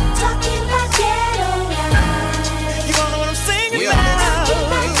 Talking about ghetto life. You wanna know what I'm singing Yeah. about? Talking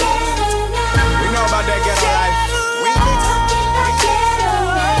about ghetto life. We know about that ghetto life. Talking about ghetto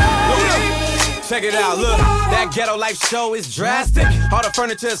life. Check it out, look, that ghetto life show is drastic. All the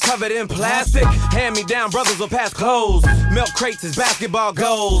furniture is covered in plastic. Hand-me-down brothers will pass clothes. Milk crates as basketball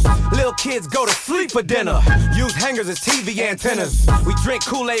goals. Little kids go to sleep for dinner. Use hangers as TV antennas. We drink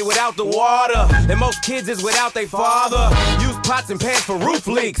Kool-Aid without the water. And most kids is without their father. Use pots and pans for roof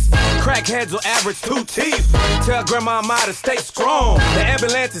leaks. Crackheads will average 2 teeth. Tell grandma to stay strong. The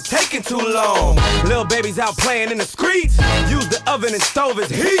ambulance is taking too long. Little babies out playing in the streets. Use the oven and stove as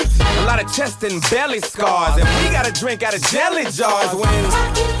heat. A lot of chest and belly scars. And we gotta drink out of jelly jars when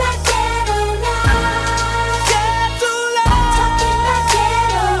Talking about ghetto life. Ghetto life. Talking about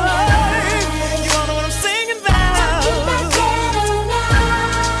ghetto life. You wanna know what I'm singing about? Talking about ghetto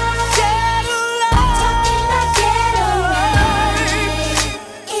life. Ghetto life. Talking about ghetto life.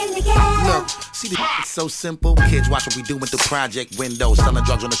 In the ghetto. Look, see the it's so simple. Kids watch what we do with the project window, selling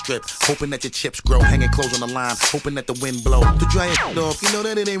drugs on the strip, hoping that your chips grow, hanging clothes on the line, hoping that the wind blow. To dry it off, you know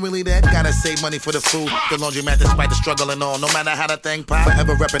that it ain't really that. Gotta save money for the food, the laundromat, despite the struggle and all. No matter how the thing pop,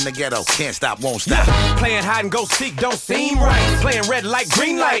 forever repping the ghetto, can't stop, won't stop. playing hide and go seek don't seem right. Playing red light,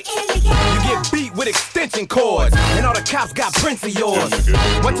 green light. You get beat with extension cords, and all the cops got prints of yours.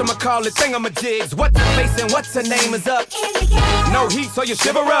 Whatchamacallit, thingamajigs, what's her face and what's her name is up. No heat, so you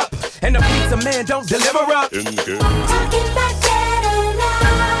shiver up, and the pizza man don't deliver up. Talking about ghetto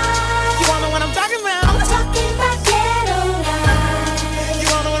life.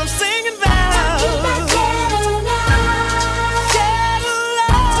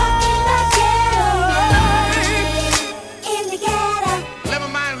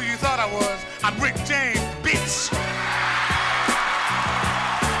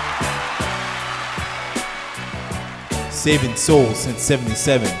 Saving souls since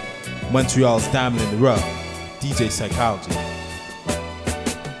 77. Montreal's diamond in the rough. DJ Psychology.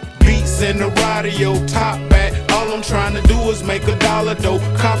 Beats in the radio, top back. All I'm trying to do is make $1 dough.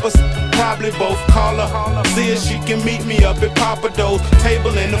 Coppers probably both call her. See if she can meet me up at Papa Do's.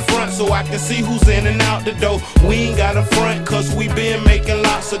 Table in the front so I can see who's in and out the door. We ain't got a front cause we been making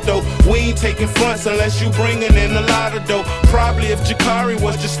lots of dough. We ain't taking fronts unless you bringing in a lot of dough. Probably if Jakari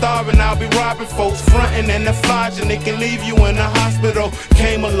was just starving, I'll be robbing folks. Frontin' and the flogging, it can leave you in the hospital.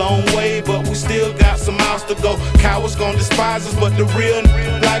 Came a long way, but we still got some miles to go. Cowards gon' despise us, but the real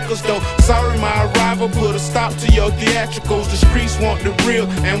like us though. Sorry my arrival put a stop to your theatricals. The streets want the real,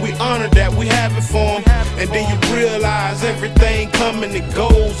 and we honor that we have it for them. And then you realize everything coming and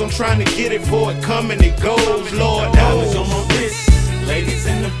goes. I'm trying to get it for it coming and goes. Lord Diamonds on knows. my wrist, ladies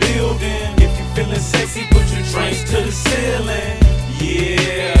in the building. If you feeling sexy, put your drinks to the ceiling.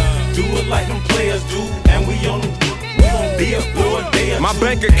 Yeah, do it like them players do, and we on be a good day. My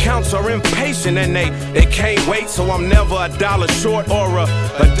bank accounts are impatient and they can't wait, so I'm never $1 short or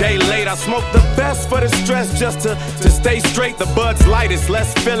a day late. I smoke the best for the stress just to stay straight. The bud's light, it's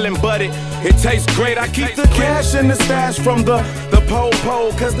less filling, but it tastes great. I keep the cash in the stash from the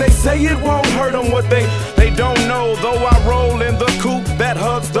pole, cause they say it won't hurt them what they don't know. Though I roll in the coupe that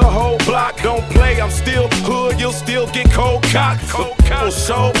hugs the whole block. Don't play, I'm still hood, you'll still get cold cock. Will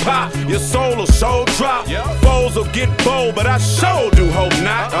show pop, your soul will show drop. Foes will get bold, but I sure do hope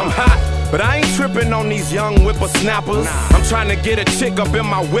not. I'm hot, but I ain't tripping on these young whippersnappers. I'm trying to get a chick up in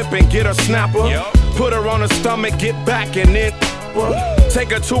my whip and get her snapper. Put her on her stomach, get back and then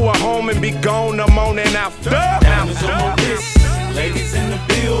take her to her home and be gone the morning after. Diamonds on my wrist, ladies in the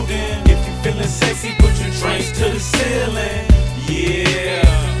building. If you feeling sexy, put your drinks to the ceiling.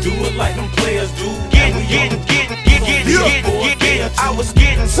 Yeah, do it like them players do. I was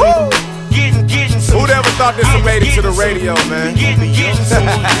getting some. Who'd ever thought this would made it to the radio, man?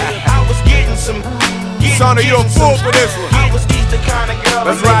 I was getting some. Son, you a fool for this one.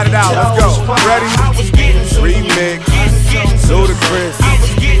 Let's ride it out, let's go. Ready? Remix, Ludacris.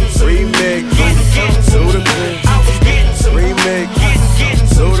 Remix, Ludacris. Remix,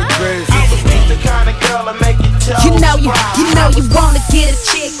 Ludacris. You know you wanna get a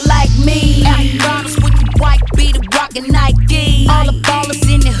chick like me. Bottles with the white beater, rockin' Nike. All the ballers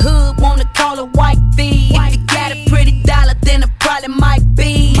in the hood wanna call her white V. If you got a pretty dollar, then I probably might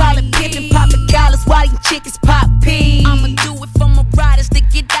be. Probably pimpin', poppin' collars while these chickens pop P. I'ma do it for my riders to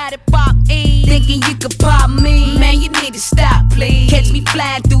get out of pop E. Thinking you could pop me, man, you need to stop, please. Catch me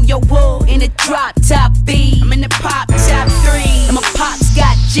flying through your wood in a drop top V. I'm in the pop top 3, and my pops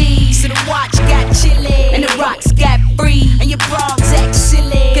got G's. So the watch got chillin', and the rocks got free. And your bras act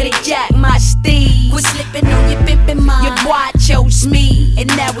silly, coulda jacked my steed. Quit slippin' on your pimpin' mom, your boy chose me. And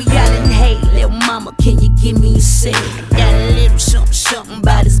now we yellin', hey, little mama, can you give me a sec? Got a little something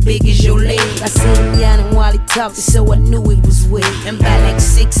about as big as your leg. I seen him yawning while he talked, so I knew he was weird. And by like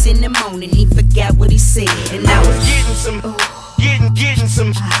 6 in the morning, he forgot what he said. And I was getting some, getting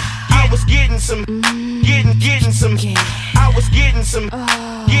some. I was getting some, getting some. I was getting some,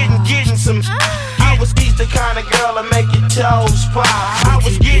 getting some. I was the kind of girl that make your toes pop. I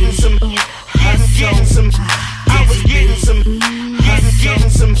was getting some, getting some. I was getting some, getting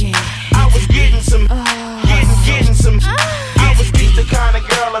some. I was getting some, getting some. I was the kind of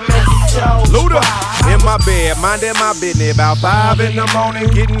girl that make your toes Luda, pop. in my bed, minding my business. About 5 in the morning,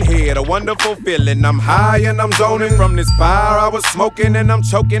 getting head, a wonderful feeling. I'm high and I'm zoning from this fire I was smoking, and I'm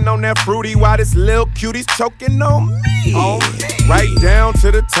choking on that fruity while this little cutie's choking on me. Right down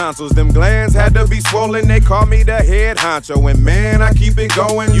to the tonsils, them glands had to be swollen. They call me the head honcho, and man, I keep it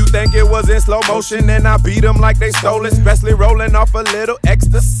going. You think it was in slow motion, and I beat them like they stole it, especially rolling off a little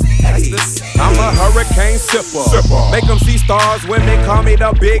ecstasy. I'm a hurricane sipper. Make them see stars when they call me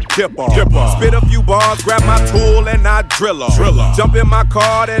the Big Dipper. Spit a few bars, grab my tool, and I drill her. Jump in my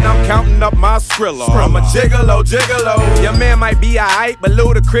car, and I'm counting up my Skrilla. I'm a gigolo. Your man might be aight, but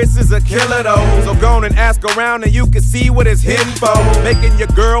Ludacris is a killer though. So go on and ask around, and you can see what it's hitting for. Making your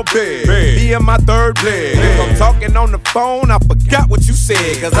girl big, be in my third leg. If I'm talking on the phone, I forgot what you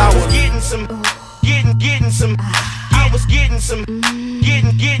said, cause I was getting some, getting some. I was getting some,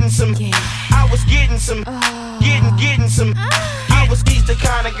 getting some. I was getting some, getting some. I was the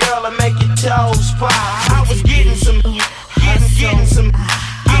kind of girl that make your toes pop. I was getting some, getting some.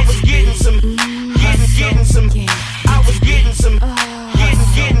 I was getting some, getting some. I was getting some,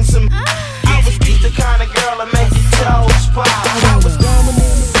 getting some. I was the kind of girl that make your toes pop. I was getting,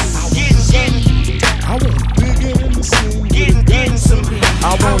 I wanna dig in the scene. getting some.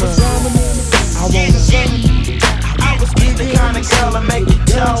 I wanna I was the kind of girl that make your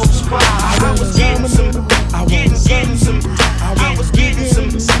toes pop. I was getting some, getting some.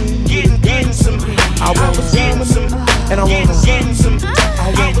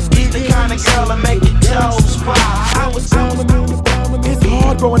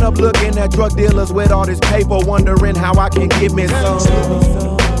 Growing up looking at drug dealers with all this paper, wondering how I can get me some.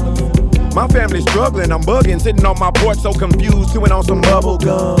 My family's struggling, I'm bugging, sitting on my porch so confused, chewing on some bubble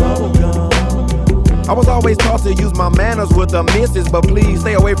gum. I was always taught to use my manners with the missus, but please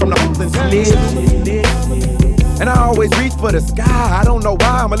stay away from the and snitches. And I always reach for the sky, I don't know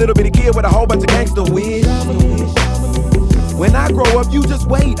why, I'm a little bitty kid with a whole bunch of gangster wish. When I grow up, you just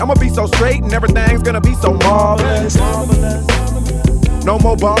wait, I'ma be so straight and everything's gonna be so marvelous. No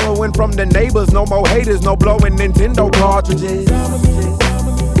more borrowing from the neighbors, no more haters, no blowing Nintendo cartridges.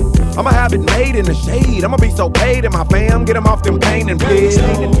 I'ma have it made in the shade, I'ma be so paid in my fam, get them off them pain and pills.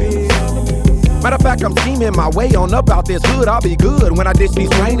 Matter of fact, I'm scheming my way on up out this hood, I'll be good when I ditch these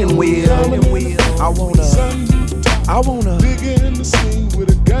training wheels. I wanna dig in the scene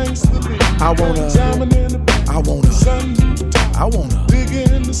with a gangster beat. I wanna dig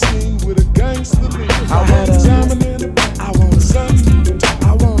in the scene with a gangster beat. I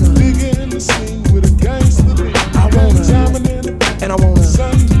wanna dig in the scene with a gangster beat. I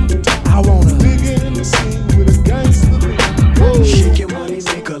wanna dig in the scene with a gangster beat. Shake your money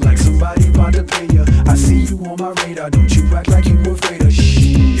maker like somebody about to pay ya. I see you on my radar, don't you act like you afraid of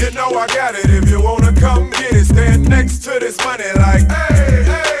shh. You know I got it, if you wanna come get it, stand next to this money like hey,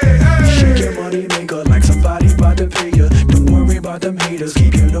 hey, hey. Shake your money maker like somebody about to pay ya. Don't worry about them haters,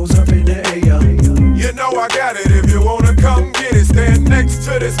 keep your nose up in the air. You know I got it, if you wanna come get it, stand next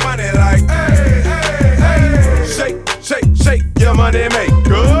to this money like hey, hey, hey. Shake, shake, shake your money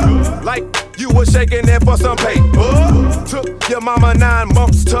maker, like you was shaking it for some paper. Took your mama 9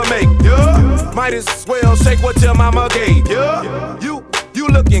 months to make ya. Might as well shake what your mama gave ya. You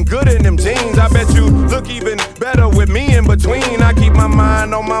looking good in them jeans. I bet you look even better with me in between. I keep my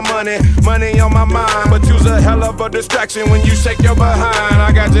mind on my money, money on my mind. But you's a hell of a distraction when you shake your behind.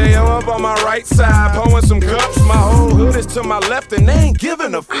 I got J.O. up on my right side, pouring some cups. My whole hood is to my left and they ain't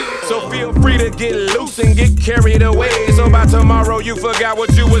giving a f. So feel free to get loose and get carried away. So by tomorrow you forgot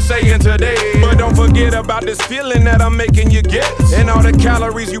what you were saying today. But don't forget about this feeling that I'm making you get, and all the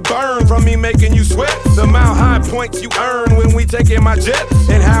calories you burn from me making you sweat. The mile high points you earn when we taking my jet.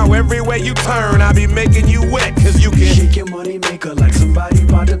 And how everywhere you turn, I be making you wet, cause you can shake your money maker like somebody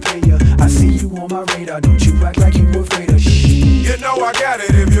about to pay ya. I see you on my radar, don't you act like you afraid of shh. You know I got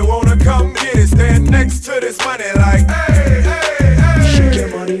it, if you wanna come get it, stand next to this money like hey, hey, hey. Shake your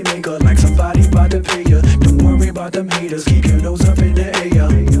money maker like somebody about to pay ya. Don't worry about them haters, keep your nose up in the air.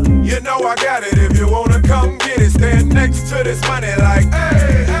 You know I got it, if you wanna come get it, stand next to this money like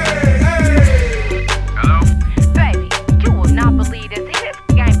hey, hey, hey. Hello? Baby, you will not believe this.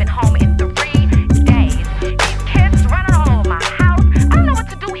 I ain't been home in 3 days. These kids running all over my house. I don't know what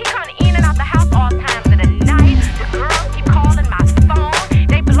to do. He coming in and out the house all times of the night. The girls keep calling my phone.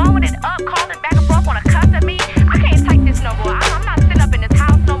 They blowing it up, calling back and forth, wanna cuss at me. I can't take this no more. I'm not sitting up in this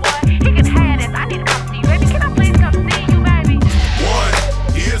house no more. He can have this. I need to come see you, baby. Can I please come see you, baby? One,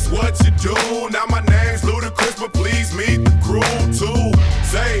 here's what you do. Now my name's Ludacris, but please meet the crew too.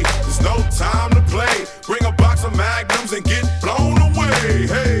 Say, there's no time to play. Bring a box of magnums and get blown away.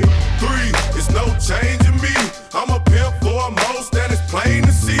 Hey, 3, it's no change in me. I'm a pimp for most, and it's plain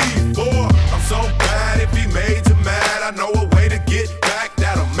to see. 4, I'm so bad if he made you mad. I know a way to get back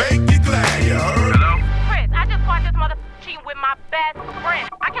that'll make you glad. You heard? Hello? Chris, I just watched this mother cheating with my best friend.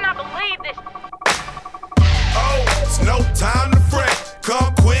 I cannot believe this. Oh, it's no time to fret.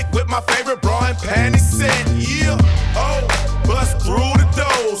 Come quick with my favorite bra and panty set. Yeah. Oh, bust through the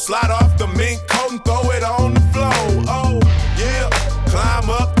door. Slide off the mink coat and throw it on the floor. Oh, yeah. Climb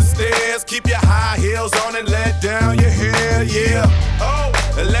up the stairs. Keep your high heels on and let down your hair. Yeah. Oh,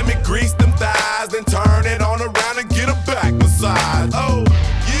 and let me grease them thighs. Then turn it on around and get a back massage. Oh,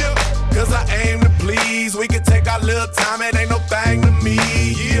 yeah. Cause I aim to please. We can take our little time. It ain't no thing to me.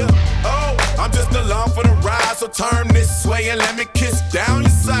 Yeah. Oh, I'm just along for the ride. So turn this way and let me kiss down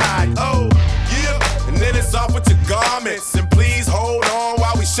your side. Oh, yeah. And then it's off with your garments. And please hold on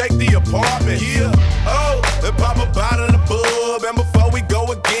while we shake the apartment. Yeah. Oh, and pop a bottle of bub. And before we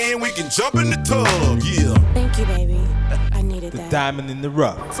go again, we can jump in the tub. Yeah. Thank you, baby. I needed that. Diamond in the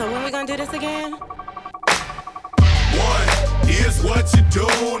rough. So when we gonna do this again? 1, here's what you do.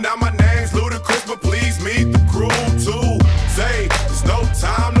 Now my name's Ludacris, but please meet the crew too. Say, there's no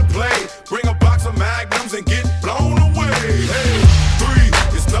time to play. Bring a box of magnums and get blown away. Hey, 3,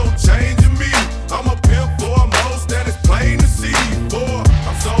 it's no change in me. I'm a pimp for most, and it's plain to see. 4,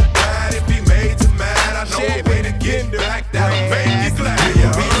 I'm so bad if he made you mad. I know a way to get back that'll make you glad. You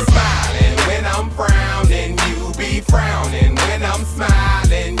be smiling when I'm frowning. You be frowning when I'm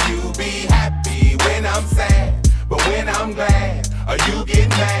smiling. You be happy when I'm sad. But when I'm glad, you get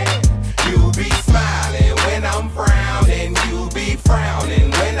mad.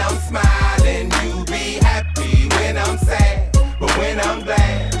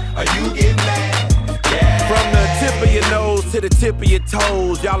 to the tip of your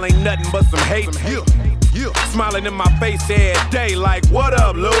toes. Y'all ain't nothing but some hate. Smiling in my face every day like, what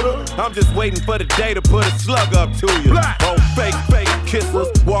up, Luda? I'm just waiting for the day to put a slug up to you. Oh, fake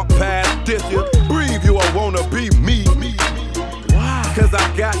kissers, walk past, diss you. Breathe, you a wanna be me. Cause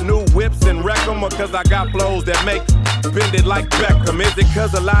I got new whips and wreck 'em, or cause I got flows that make bend it like Beckham? Is it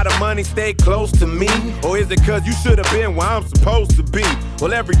cause a lot of money stay close to me? Or is it cause you should've been where I'm supposed to be?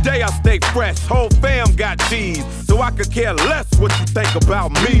 Well, every day I stay fresh, whole fam got cheese, so I could care less what you think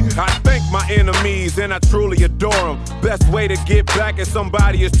about me. I thank my enemies and I truly adore them. Best way to get back at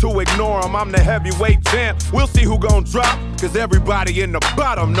somebody is to ignore them. I'm the heavyweight champ, we'll see who gon' drop, cause everybody in the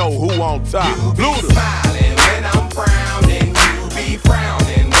bottom know who on top. You be smiling when I'm frowning, you be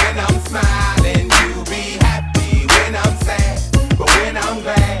frowning when I'm smiling, you be happy when I'm sad, but when I'm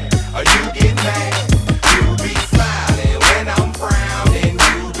glad, you get mad. You be smiling when I'm frowning,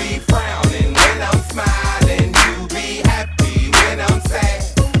 you be frowning when I'm smiling, you be happy when I'm sad,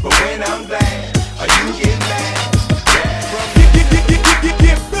 but when I'm glad, you get mad.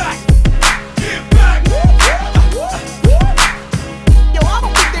 Get back. Yo, I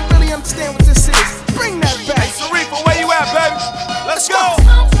don't think they really understand what this is. Bring that back. Hey, Sarifa, where you at, baby? Let's go.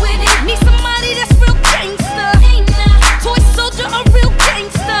 Need somebody that's real gangster. Toy soldier, a real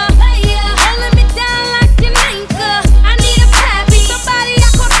gangster. Holding me down like an anchor. I need a pappy, somebody I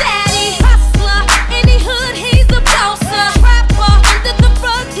call daddy. Hustler, in the hood, he's a bosser. Trapper, under the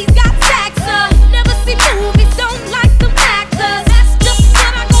rug, he's got taxer. Never see movies, don't like the actors. That's just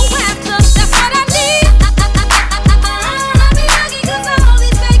what I go after. That's what I need. I be lucky cause all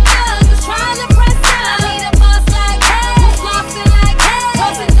these fake thugs is trying to press up. I need a boss like hey, flossing like hey,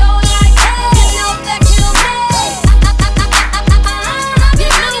 tossing dough like hey. You know that kills me. You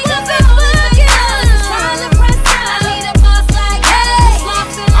know what the fuck it is. Trying to press up. I need a boss like hey,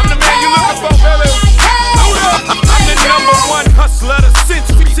 flossing like hey. I'm the man you looking for, baby. I'm the number one hustler of the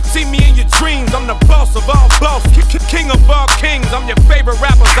century. See me in your dreams, I'm the boss of all bosses, king of all kings. I'm your favorite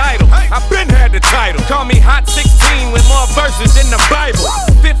rapper's idol. I've been had the title. Call me Hot 16 with more verses than the Bible.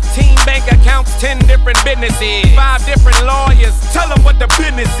 15 bank accounts, 10 different businesses, 5 different lawyers. Tell them what the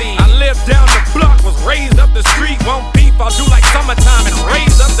business is. I live down the block, was raised up the street. Won't beef, I'll do like summertime and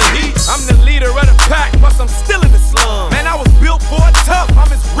raise up the heat. I'm the leader of the pack, plus I'm still in the slum. Man, I was built for it tough, I'm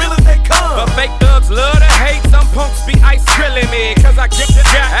as real as they come. But fake thugs love to hate, some punks be ice grilling me. Cause I get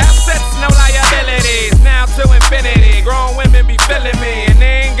assets, no liabilities. Now to infinity, grown women be feeling me. And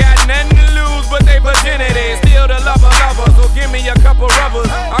they ain't got nothing to lose but they virginity. Still the lover, so give me a couple rubbers.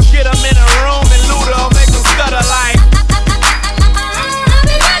 I'll get them in a room and Luda will make them stutter like. I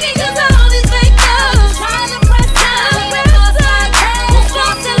be lucky cause all these fake thugs trying to press up. Rappers like hey,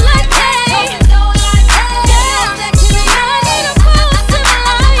 flossing like hey, tossing dough like hey. Yeah, that kills me. I need a boss in my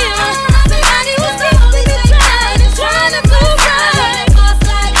life. Somebody who's always trying to do right. Boss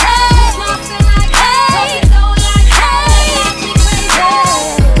like hey, flossing like hey, tossing dough like hey. Make me crazy.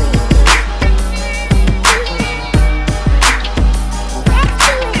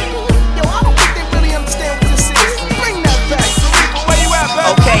 Yo, I don't think they really understand what this is. Bring that back. Where you at, baby?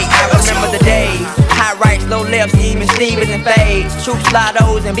 Okay, I remember the days. High rights, low lefts, even Stevens and fades. Troop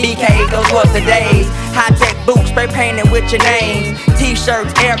slidos and BKs, those was the days. High-tech boots, spray painted with your names.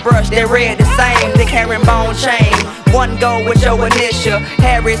 T-shirts, airbrush, they're red the same. Thick herringbone chain. One go with your initial.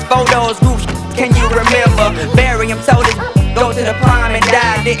 Harry's photos, groups, can you remember? Bury him, told his go to the prime and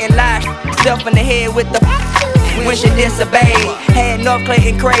die. Didn't lie, self in the head with the when she disobeyed. Had North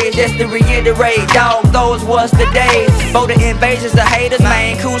Clayton craze, just to reiterate. Dog, those was the days. Voted invasions of haters,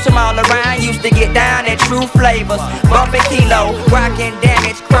 man. Crews from all around used to get down at true flavors. Bumping kilo, rockin'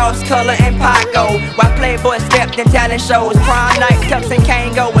 damage, cross color and Paco. While Playboy stepped in talent shows, prom night, Tux and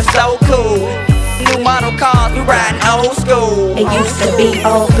Kango was so cool. New model cars, we riding old school. It used to be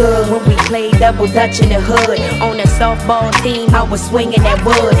all good when we played double dutch in the hood. On a softball team, I was swinging that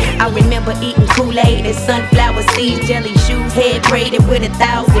wood. I remember eating Kool-Aid and sunflower seeds, jelly shoes, head braided with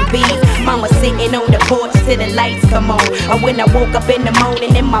 1,000 beads. Mama sitting on the porch till the lights come on. Or when I woke up in the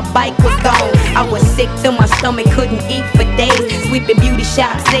morning and my bike was gone. I was sick till my stomach couldn't eat for days. Sweeping beauty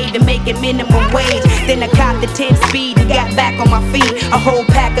shops, saving, making minimum wage. Then I copped the 10 speed and got back on my feet. A whole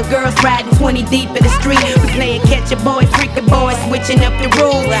pack of girls riding 20 deep in the street. We playing catch a boy, freaking boy, switching up the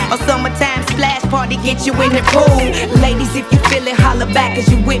rules. A summertime splash party, get you in the pool. Ladies, if you feel it, holler back cause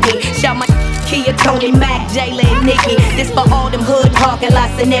you with me. Shout my Kia, Tony, Mac, Jayla, and Nikki. This for all them hood parking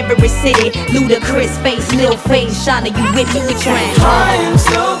lots in every city. Ludacris, face, Lil Face, Shauna, you with me, we trying Trying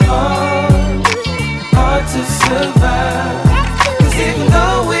so hard to survive. Cause even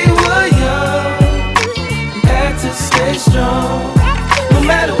though we were young, we had to stay strong. No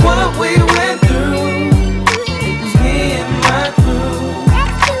matter what we went through, it was me and my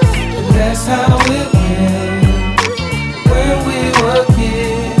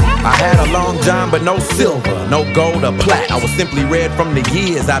dime but no silver, no gold or plat. I was simply red from the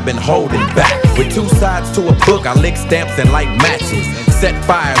years I've been holding back. With two sides to a book, I lick stamps and light matches, set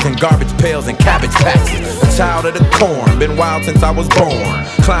fires in garbage pails and cabbage patches. A child of the corn, been wild since I was born.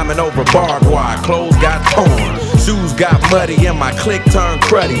 Climbing over barbed wire, clothes got torn, shoes got muddy, and my clique turned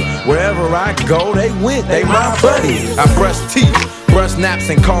cruddy. Wherever I go, they went, they my buddies. I brush teeth, brush naps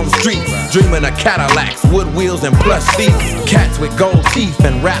and comb streets, dreaming of Cadillacs, wood wheels and plush seats, cats with gold teeth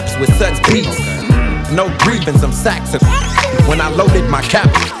and raps with such beats. No grief and some sacks of when I loaded my cap,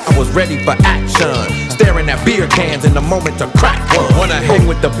 I was ready for action, staring at beer cans in the moment to crack one. Wanna hang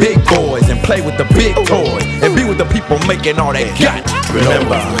with the big boys and play with the big toys, and be with the people making all they got.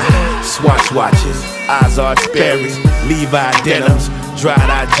 Remember, Swatch watches, Ozark Sperry's, Levi denims,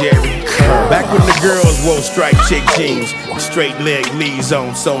 dried-eye Jerry. Back when the girls wore striped chick jeans, straight leg Lee's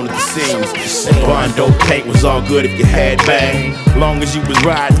on sewn at the seams. Bondo paint was all good if you had bang. Long as you was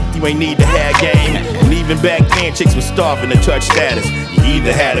riding, you ain't need to have game. And even back then, chicks was starving to touch status. You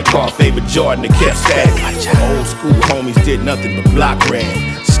either had a car favorite Jordan or kept status. Old school homies did nothing but block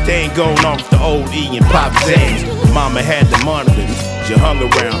ran. Stain going off the old E and Pop Zans. Mama had the monitor, you hung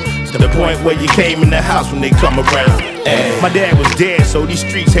around. To the point where you came in the house when they come around. My dad was dead, so these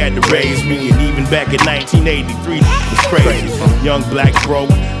streets had to raise me. And even back in 1983, it was crazy. Young black broke,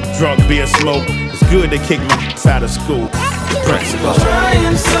 drunk beer smoke. It's good they kicked me out of school. The principal.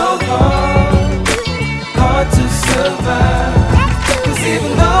 Trying so hard to survive. 'Cause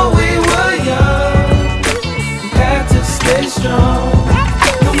even though we were young, we had to stay strong.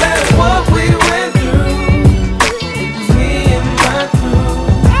 No matter what we went through, it was me and my crew.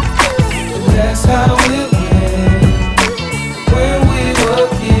 And that's how it went when we were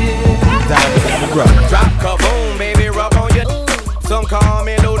kids. Drop kaboom, baby, rub on your. Some call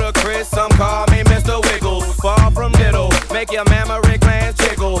me Ludacris, some call me Mr. Wiggles. Far from little, make your mammary glands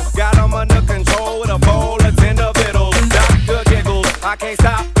jiggle. Got 'em under control with a bowl of tender vittles. Dr. Giggles, I can't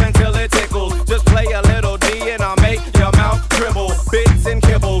stop until it tickles. Just play a little D and I'll make your mouth dribble. Bits and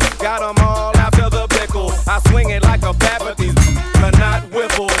kibbles, got 'em all after the pickle. I swing it like a bat, but these are not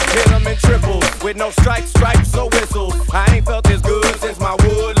whipples. Hit 'em in triples, with no strikes, stripes, or whistles. I ain't felt this good since my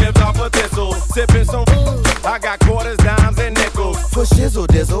wood lived off a thistle. Sipping some, I got quarters, dimes, and nickels. For shizzle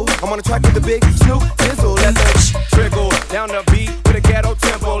dizzle, I'm on the track with the big Snoop Dizzle. Let the trickle down the beat with a ghetto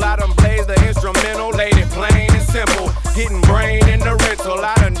tempo. I done blaze the instrumental, laid it plain and simple. Getting brain in the rental,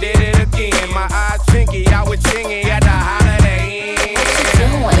 I done did it again. My eyes chinky, I was chingy at the Holiday Inn.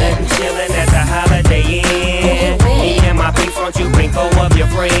 Chillin' at the Holiday Inn. Me and my peeps, won't you bring 4 of your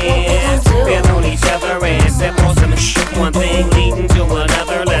friends? Feel on each other and sip on some shit. One thing leading to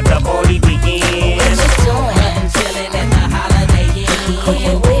another, let the party begin. Chillin' at the Holiday Inn.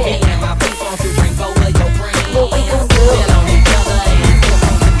 Me and my peeps, won't you bring 4 of your friends? Feel on each other and sip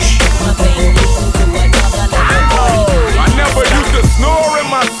on some shit. One thing leading to another, let the party begin. I never used to snore in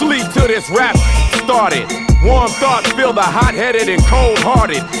my sleep till this rap started. Warm thoughts feel the hot-headed and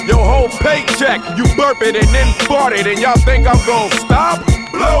cold-hearted. Your whole paycheck, you burp it and then fart it. And y'all think I'm gonna stop?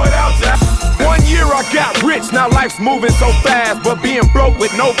 Blow it out, Jack. 1 year I got rich, now life's moving so fast. But being broke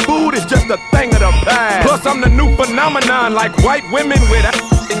with no food is just a thing of the past. Plus I'm the new phenomenon, like white women with ass.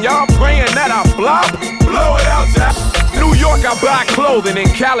 And y'all praying that I flop? Blow it out, Jack. New York I buy clothing, in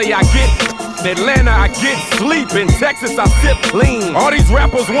Cali I get Atlanta I get sleep, in Texas I sip lean. All these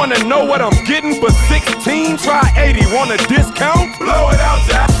rappers wanna know what I'm getting for 16. Try 80, want a discount? Blow it out,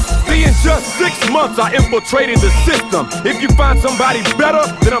 Jack. See, in just 6 months I infiltrated the system. If you find somebody better,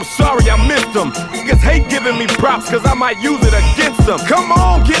 then I'm sorry I missed them. Niggas hate giving me props cause I might use it against them. Come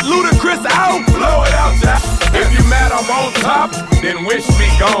on, get Ludacris out. Blow it out, Jack. If you mad I'm on top, then wish me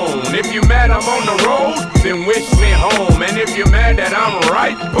gone. If you mad I'm on the road, then wish me home. And if you're mad that I'm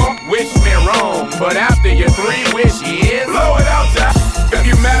right, punk, wish me wrong. But after your 3 wishes, blow it out, Jack. If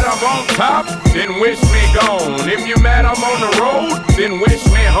you mad I'm on top, then wish me gone. If you mad I'm on the road, then wish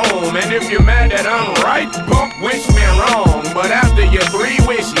me home. And if you're mad that I'm right, punk, wish me wrong. But